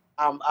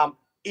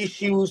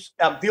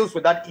deals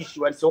with that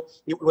issue, and so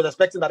he was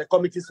expecting that the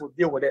committees would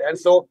deal with it. And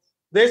so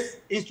this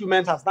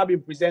instrument has now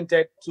been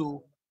presented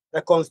to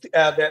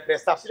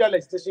the Subsidiary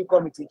Legislation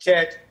Committee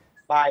chaired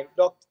by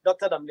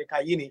Dr. Damile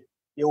Kayini.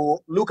 They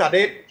will look at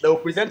it, they will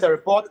present a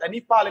report, and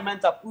if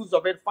Parliament approves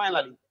of it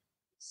finally,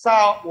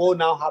 SAL will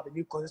now have a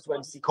new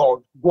constituency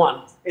called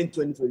Guan in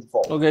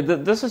 2024. Okay,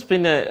 this has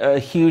been a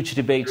huge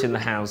debate in the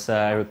House.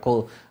 I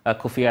recall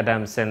Kofi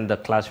Adams and the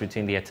clash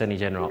between the Attorney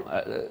General.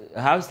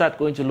 How's that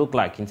going to look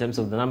like in terms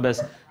of the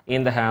numbers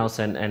in the House,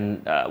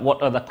 and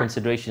what other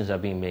considerations are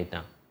being made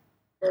now?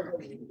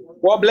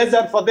 Well,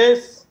 Blessed, for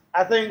this,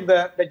 I think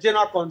the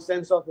general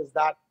consensus is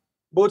that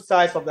both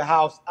sides of the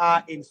House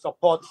are in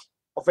support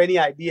of any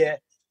idea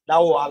that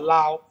will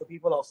allow the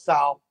people of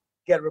SAL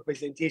get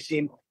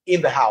representation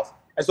in the House.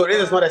 And so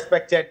this is not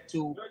expected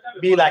to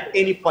be like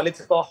any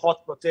political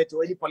hot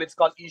potato, any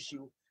political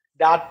issue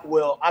that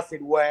will, as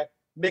it were,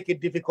 make it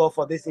difficult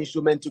for this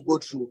instrument to go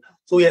through.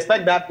 So we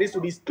expect that this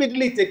will be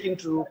speedily taken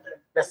through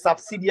the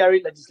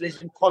Subsidiary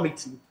Legislation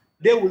Committee.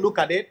 They will look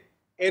at it.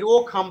 It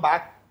will come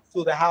back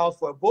to the House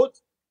for a vote.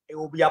 it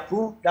will be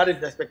approved. That is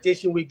the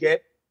expectation we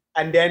get.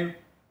 And then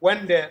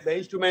when the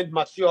instrument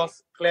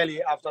matures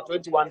clearly after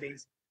 21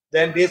 days,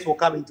 then this will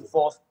come into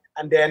force.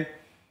 And then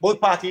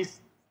both parties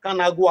can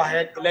now go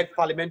ahead, elect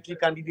parliamentary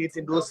candidates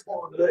in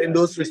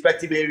those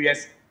respective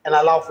areas and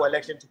allow for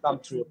election to come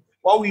through.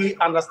 What we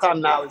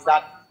understand now is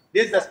that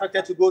this is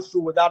expected to go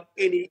through without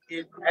any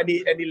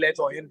let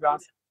or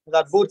hindrance,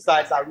 that both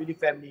sides are really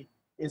firmly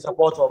in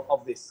support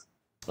of this.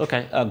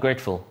 Okay,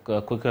 grateful.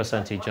 Kuka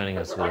Santi joining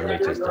us with the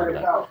latest on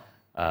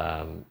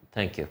that.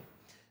 Thank you.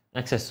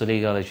 Access to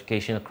legal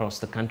education across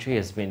the country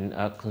has been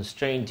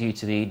constrained due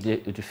to the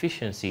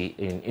deficiency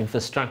in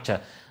infrastructure,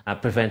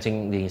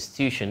 preventing the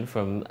institution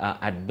from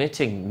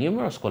admitting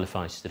numerous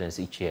qualified students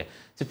each year.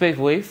 To pave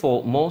way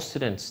for more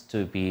students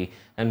to be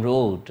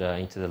enrolled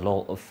into the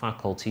law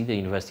faculty, the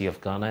University of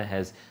Ghana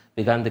has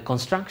begun the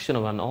construction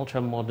of an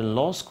ultra-modern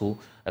law school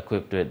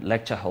equipped with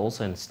lecture halls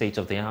and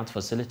state-of-the-art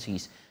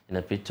facilities in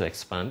a bid to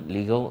expand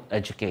legal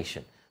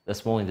education.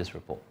 There's more in this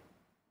report.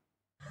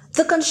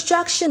 The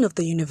construction of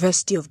the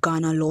University of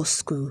Ghana Law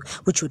School,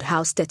 which would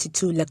house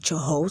 32 lecture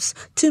halls,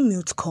 2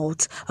 moot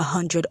courts,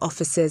 100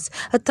 offices,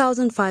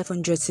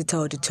 1,500-seater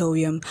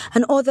auditorium,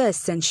 and other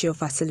essential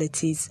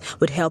facilities,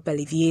 would help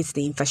alleviate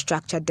the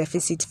infrastructure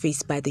deficit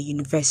faced by the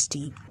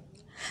university.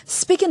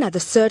 Speaking at the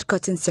third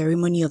curtain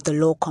ceremony of the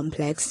law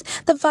complex,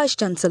 the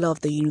Vice-Chancellor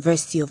of the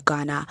University of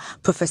Ghana,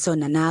 Professor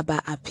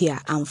Nanaba Apia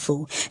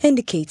Amfo,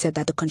 indicated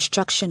that the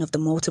construction of the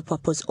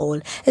multipurpose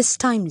hall is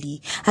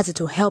timely as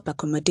it will help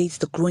accommodate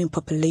the growing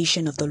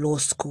population of the law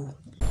school.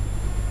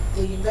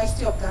 The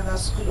University of Ghana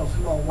School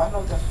of Law, one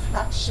of the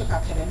flagship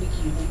academic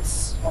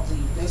units of the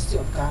University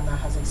of Ghana,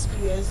 has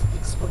experienced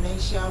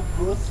exponential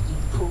growth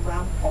in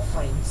program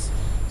offerings,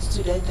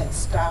 student and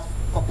staff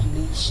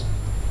population.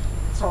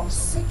 From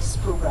 6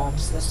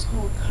 programs, the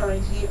school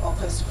currently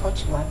offers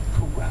 41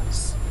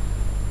 programs.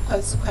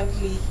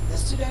 Consequently, the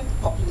student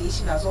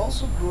population has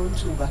also grown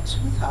to over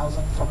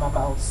 2,000 from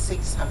about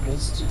 600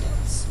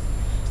 students.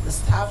 The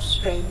staff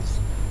strength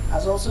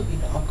has also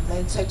been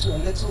augmented to a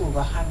little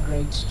over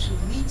 100 to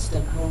meet the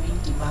growing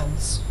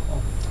demands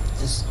of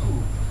the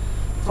school.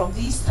 From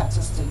these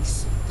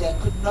statistics, there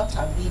could not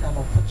have been an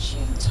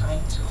opportune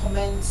time to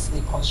commence the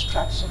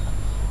construction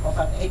of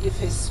an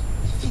edifice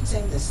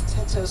befitting the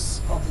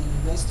status of the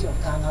University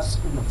of Ghana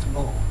School of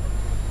Law.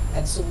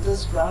 And so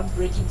this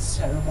groundbreaking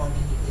ceremony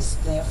is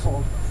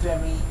therefore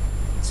very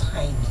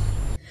timely.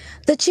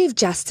 The Chief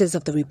Justice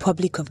of the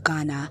Republic of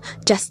Ghana,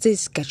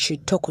 Justice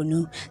Gertrude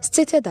Tokonu,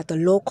 stated that the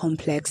law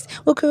complex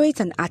will create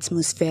an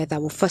atmosphere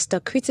that will foster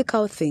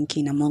critical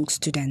thinking among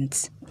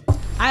students.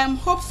 I am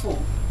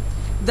hopeful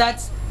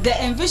that the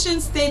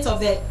envisioned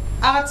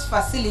state-of-the-art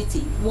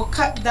facility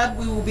that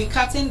we will be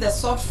cutting the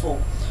sod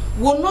for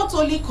will not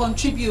only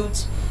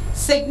contribute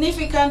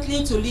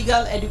significantly to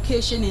legal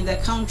education in the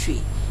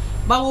country,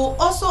 but will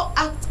also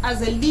act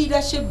as a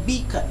leadership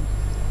beacon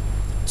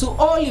to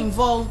all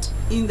involved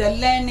in the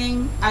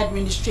learning,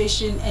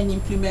 administration, and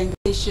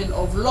implementation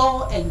of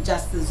law and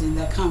justice in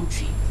the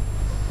country.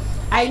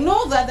 I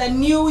know that the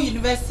new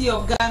University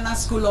of Ghana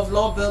School of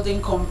Law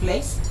building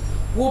complex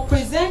will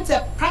present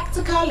a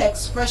practical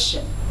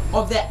expression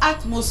of the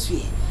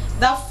atmosphere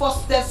that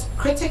fosters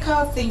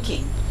critical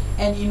thinking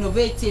and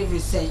innovative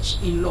research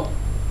in law.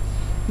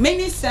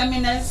 Many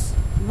seminars,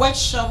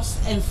 workshops,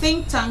 and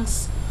think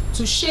tanks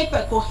to shape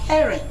a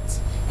coherent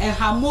and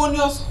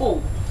harmonious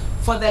whole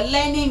for the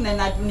learning and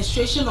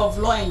administration of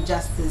law and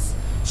justice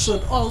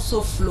should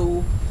also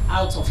flow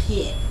out of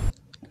here.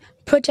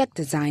 Project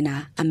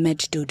designer Ahmed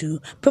Dodu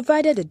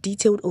provided a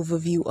detailed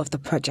overview of the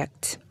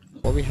project.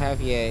 What we have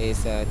here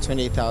is a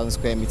 28,000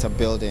 square meter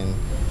building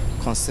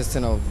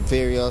consisting of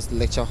various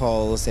lecture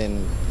halls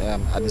and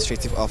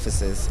administrative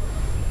offices.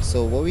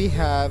 So what we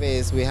have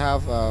is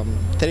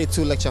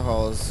 32 lecture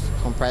halls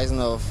comprising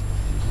of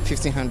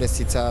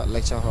 1,500-seater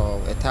lecture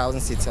hall,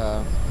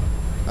 1,000-seater,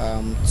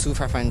 2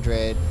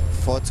 500,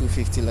 4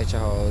 250 lecture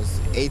halls,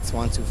 8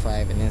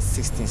 125, and then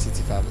 16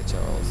 65 lecture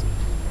halls.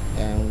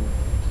 And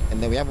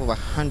then we have over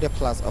 100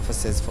 plus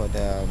offices for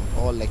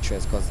all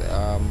lecturers, because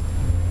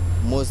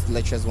most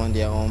lecturers want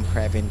their own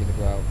private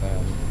individual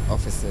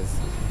offices.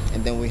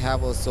 And then we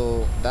have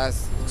also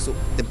so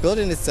the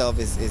building itself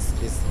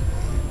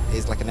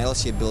is like an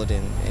L-shaped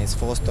building, and it's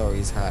 4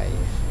 stories high.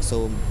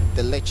 So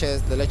the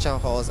lecture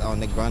halls are on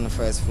the ground and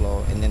first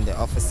floor, and then the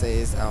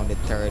offices are on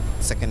the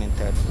second and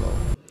third floor.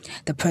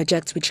 The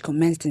project, which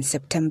commenced in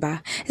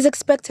September, is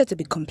expected to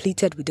be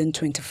completed within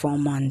 24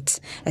 months.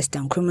 Esther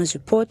Nkrumah's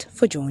report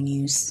for Joy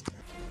News.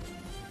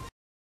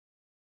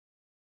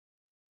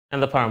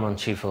 And the Paramount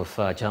Chief of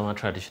Jama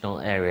Traditional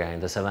Area in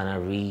the Savannah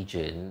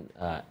region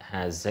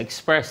has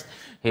expressed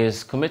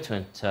his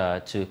commitment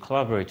to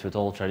collaborate with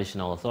all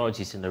traditional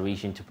authorities in the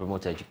region to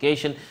promote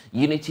education,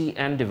 unity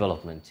and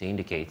development. He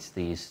indicates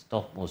the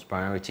topmost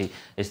priority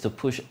is to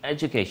push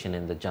education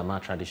in the Jama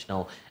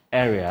Traditional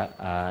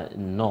Area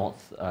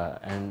north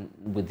and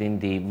within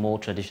the more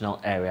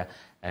traditional area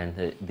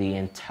and the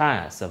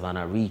entire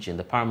Savannah region.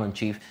 The Paramount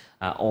Chief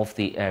of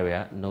the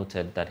area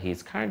noted that he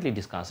is currently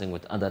discussing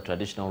with other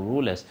traditional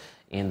rulers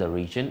in the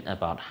region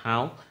about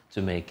how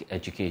to make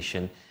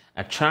education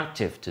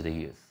attractive to the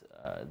youth.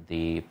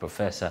 The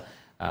professor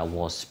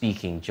was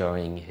speaking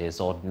during his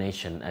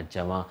ordination at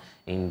Jama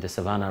in the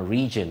Savannah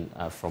region,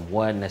 from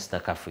where Nesta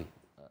Kafri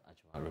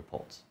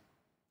reports.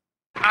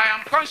 I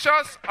am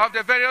conscious of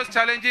the various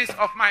challenges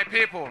of my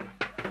people,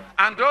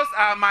 and those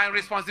are my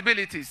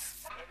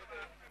responsibilities.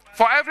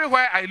 For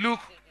everywhere I look,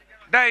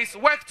 there is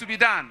work to be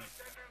done.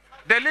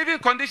 The living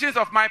conditions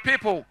of my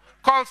people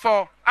calls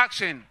for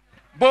action,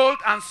 bold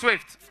and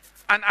swift,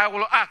 and I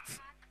will act,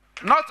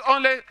 not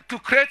only to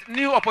create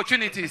new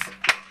opportunities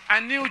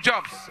and new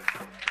jobs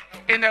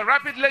in a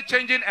rapidly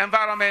changing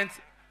environment,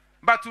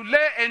 but to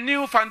lay a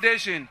new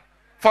foundation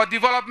for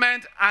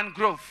development and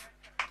growth.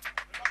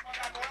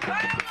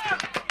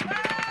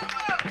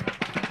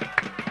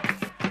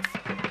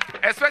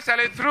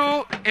 Especially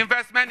through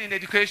investment in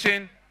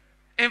education.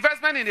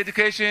 Investment in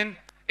education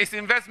is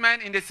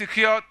investment in a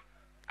secure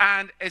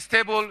and a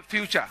stable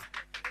future.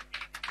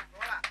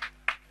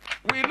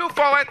 We look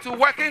forward to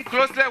working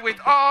closely with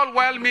all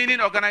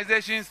well-meaning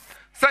organizations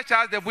such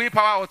as the Bui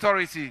Power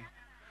Authority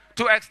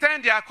to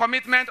extend their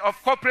commitment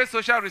of corporate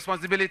social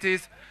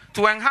responsibilities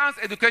to enhance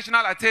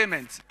educational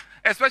attainment,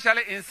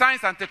 especially in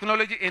science and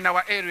technology in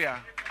our area.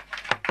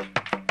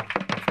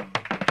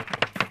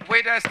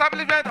 With the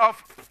establishment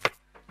of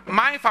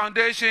my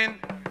foundation,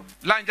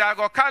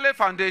 Lanjago Kale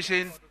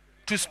Foundation,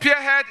 to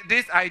spearhead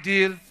this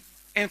ideal,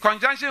 in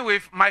conjunction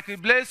with Michael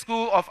Blaise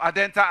School of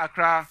Adenta,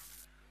 Accra,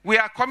 we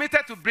are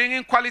committed to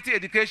bringing quality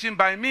education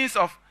by means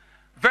of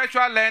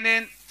virtual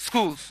learning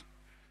schools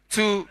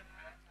to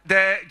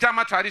the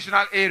Jama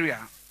traditional area,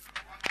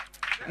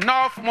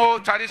 North Mo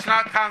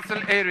traditional council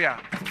area,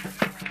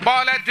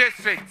 Bole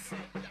districts,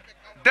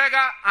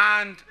 Dega,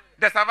 and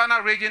the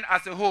Savannah region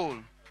as a whole.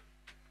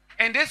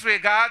 In this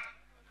regard,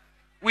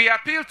 we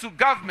appeal to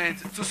government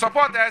to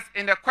support us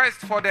in the quest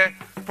for the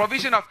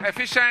provision of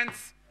efficient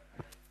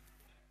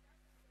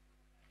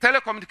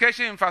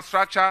telecommunication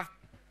infrastructure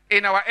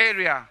in our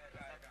area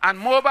and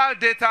mobile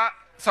data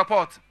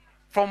support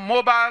from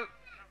mobile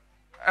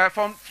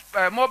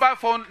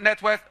phone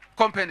network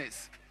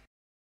companies.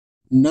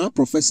 Now,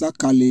 Professor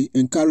Kale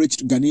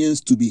encouraged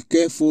Ghanaians to be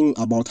careful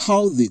about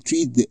how they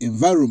treat the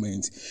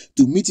environment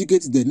to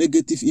mitigate the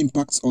negative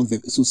impacts on the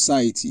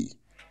society.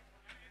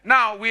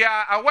 Now, we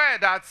are aware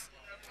that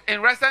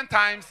in recent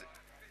times,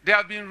 there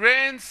have been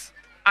rains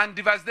and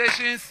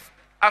devastations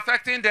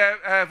affecting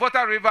the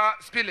Volta River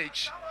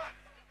spillage.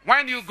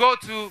 When you go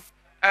to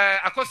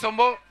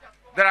Akosombo,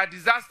 there are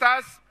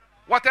disasters,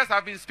 waters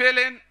have been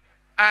spilling,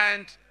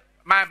 and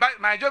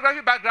my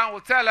geography background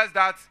will tell us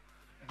that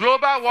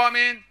global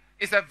warming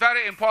is a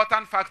very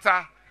important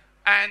factor,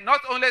 and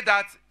not only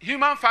that,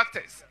 human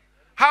factors,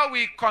 how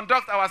we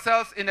conduct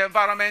ourselves in the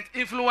environment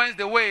influence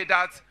the way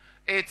that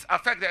it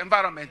affects the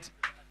environment.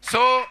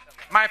 So,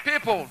 my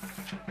people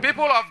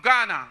of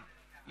Ghana,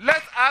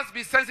 let us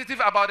be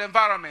sensitive about the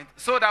environment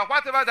so that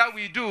whatever that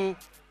we do,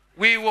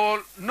 we will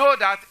know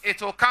that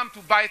it will come to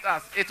bite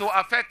us, it will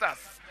affect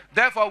us.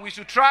 Therefore, we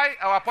should try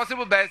our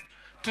possible best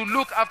to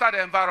look after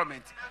the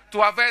environment,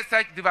 to avoid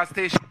such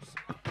devastations.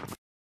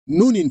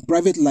 Known in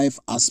private life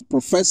as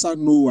Professor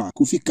Noah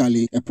Kofi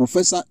Kale, a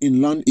professor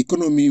in land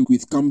economy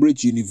with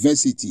Cambridge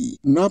University,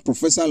 now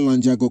Professor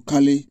Lanjago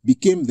Kale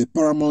became the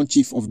paramount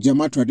chief of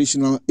Jama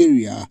traditional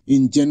area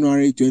in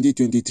January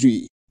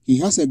 2023. He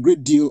has a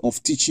great deal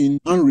of teaching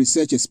and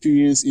research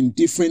experience in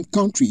different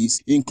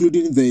countries,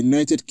 including the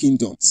United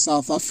Kingdom,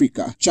 South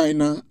Africa,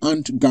 China,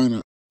 and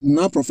Ghana.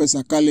 Now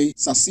Professor Kale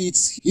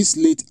succeeds his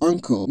late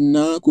uncle,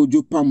 Na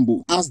Kojo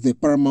Pambo, as the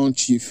paramount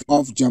chief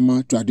of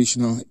Jama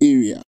traditional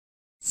area.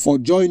 For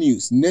Joy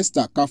News,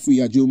 Nesta Kafu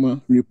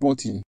Yajoma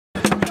reporting.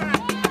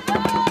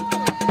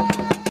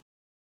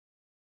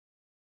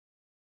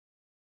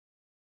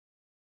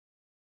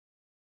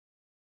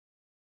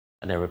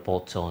 And a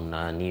report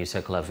on new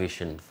secular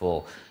vision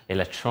for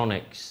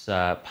electronics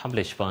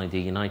published by the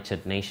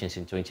United Nations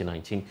in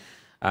 2019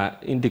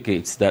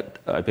 indicates that,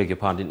 I beg your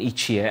pardon,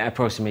 each year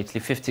approximately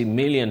 50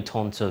 million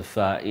tons of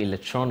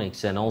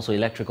electronics and also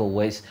electrical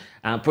waste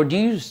are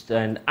produced,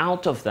 and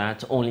out of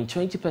that only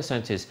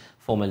 20% is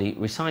formally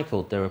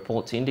recycled. The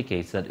report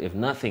indicates that if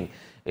nothing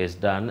is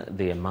done,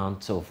 the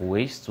amount of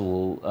waste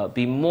will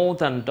be more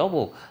than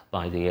double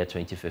by the year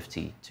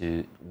 2050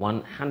 to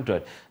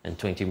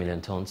 120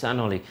 million tons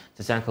annually.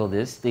 To tackle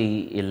this,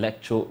 the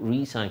Electro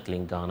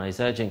Recycling Ghana is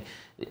urging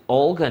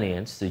all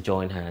Ghanaians to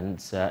join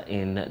hands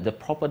in the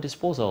proper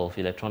disposal of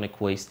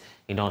electronic waste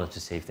in order to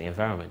save the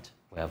environment.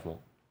 We have more.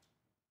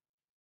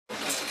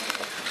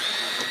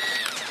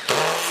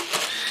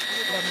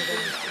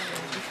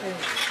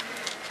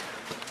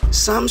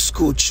 Some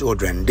school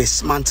children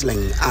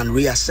dismantling and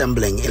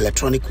reassembling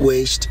electronic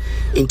waste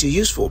into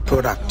useful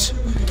product.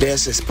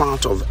 This is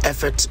part of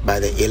efforts by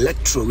the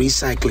Electro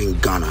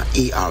Recycling Ghana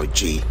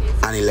 (ERG),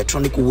 an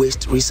electronic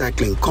waste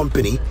recycling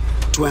company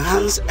to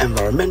enhance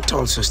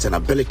environmental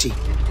sustainability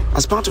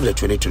as part of the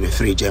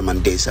 2023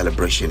 German Day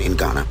celebration in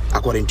Ghana.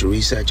 According to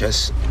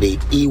researchers, the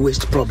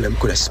e-waste problem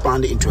could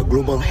expand into a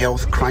global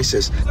health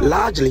crisis,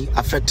 largely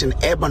affecting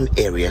urban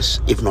areas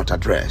if not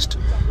addressed.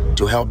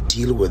 To help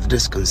deal with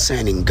this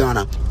concern in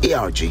Ghana,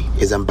 ARG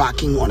is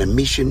embarking on a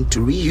mission to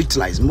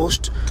reutilize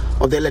most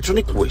of the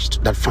electronic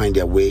waste that find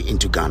their way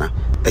into Ghana.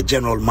 The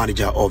general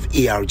manager of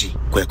ARG,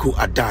 Kweku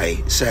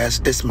Adai, says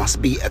this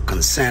must be a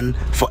concern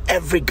for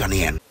every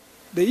Ghanaian.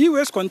 The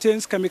e-waste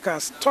contains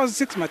chemicals,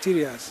 toxic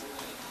materials.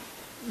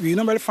 We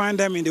normally find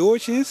them in the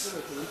oceans,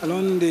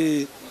 along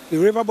the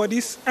river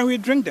bodies, and we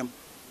drink them.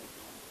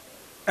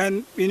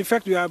 And in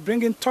fact, we are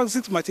bringing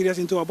toxic materials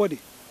into our body.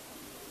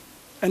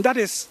 And that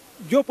is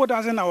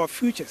jeopardizing our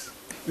futures.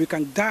 We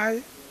can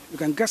die, we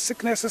can get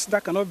sicknesses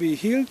that cannot be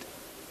healed,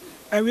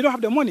 and we don't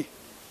have the money.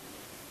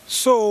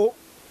 So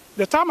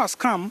the time has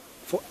come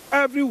for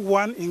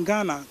everyone in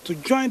Ghana to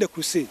join the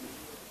crusade.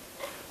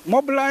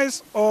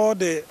 Mobilize all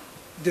the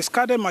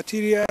discarded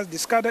materials,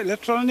 discarded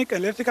electronic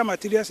and electrical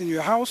materials in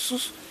your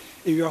houses,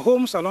 in your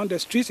homes, along the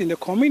streets, in the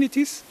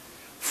communities,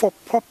 for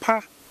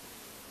proper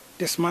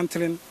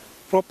dismantling,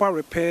 proper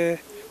repair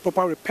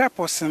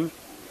person,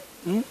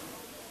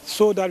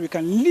 so that we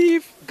can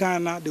leave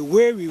Ghana the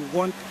way we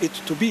want it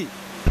to be.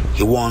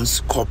 He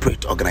wants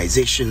corporate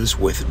organizations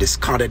with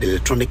discarded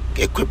electronic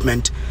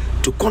equipment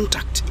to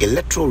contact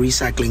Electro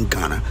Recycling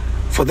Ghana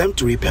for them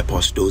to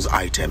repurpose those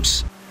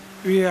items.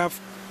 We have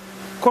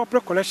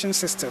corporate collection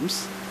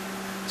systems,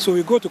 so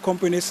we go to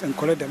companies and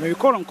collect them. And we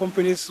call on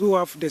companies who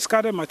have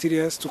discarded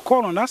materials to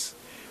call on us.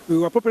 We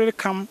will appropriately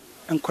come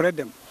and collect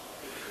them.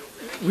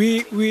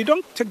 We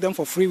don't take them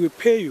for free, we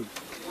pay you,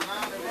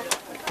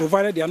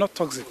 provided they are not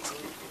toxic.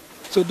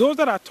 So those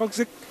that are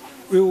toxic,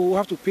 we will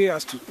have to pay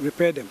us to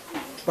repair them.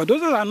 But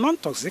those that are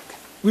non-toxic,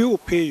 we will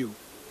pay you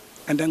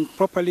and then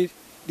properly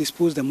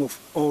dispose them off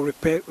or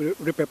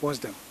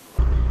repurpose them.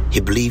 He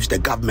believes the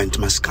government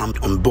must come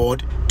on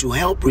board to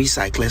help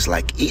recyclers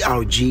like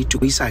ERG to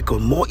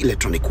recycle more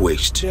electronic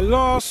waste. The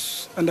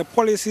laws and the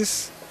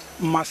policies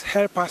must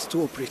help us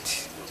to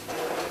operate.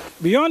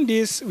 Beyond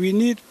this, we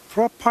need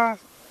proper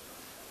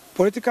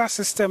political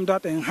system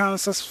that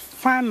enhances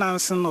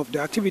financing of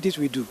the activities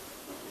we do.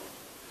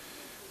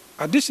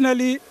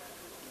 Additionally,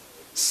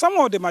 some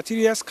of the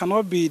materials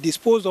cannot be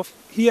disposed of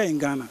here in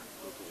Ghana,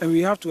 and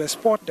we have to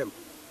export them.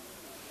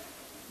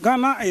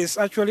 Ghana is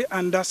actually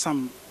under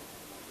some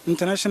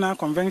international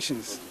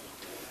conventions,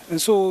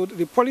 and so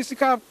the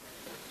political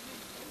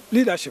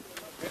leadership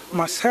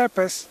must help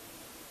us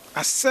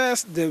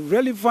assess the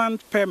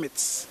relevant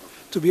permits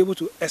to be able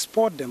to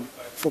export them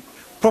for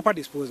proper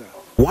disposal.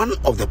 One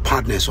of the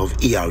partners of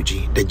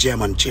ERG, the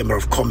German Chamber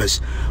of Commerce,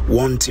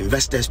 wants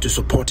investors to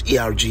support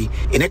ERG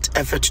in its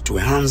effort to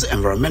enhance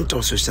environmental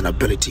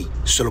sustainability.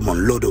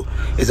 Solomon Lodo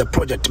is a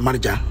project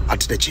manager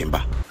at the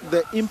chamber.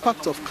 The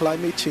impact of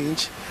climate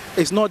change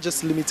is not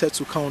just limited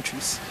to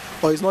countries,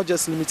 or it's not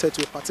just limited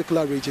to a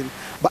particular region,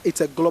 but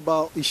it's a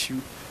global issue.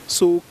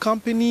 So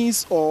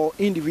companies or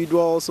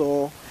individuals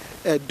or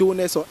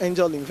donors or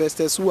angel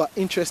investors who are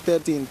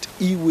interested in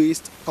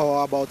e-waste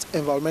or about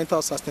environmental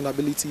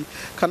sustainability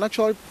can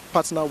actually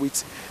partner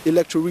with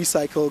Electro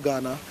Recycle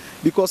Ghana,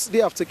 because they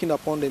have taken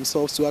upon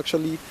themselves to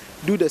actually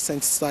do the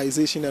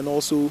sensitization and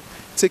also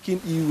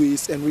taking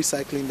e-waste and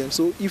recycling them.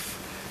 So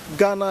if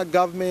Ghana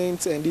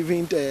government and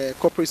even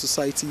corporate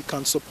society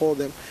can support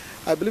them,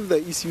 I believe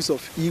the issues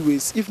of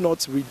e-waste, if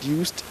not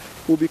reduced,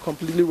 will be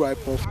completely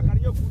wiped off.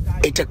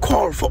 It's a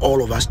call for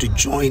all of us to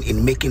join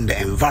in making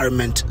the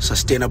environment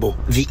sustainable.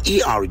 The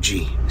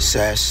ERG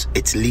says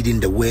it's leading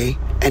the way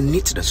and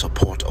needs the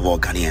support of all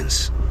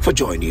Ghanaians. For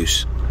Joy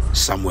News,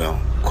 Samuel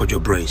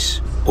Kojo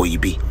Brace,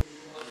 OEB.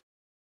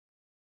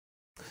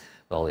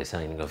 Well, we're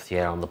signing off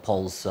here on the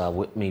polls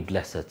with me,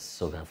 Blessed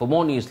Sogan. For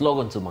more news, log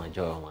on to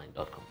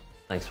myjoyonline.com.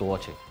 Thanks for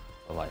watching.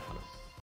 Bye-bye for now.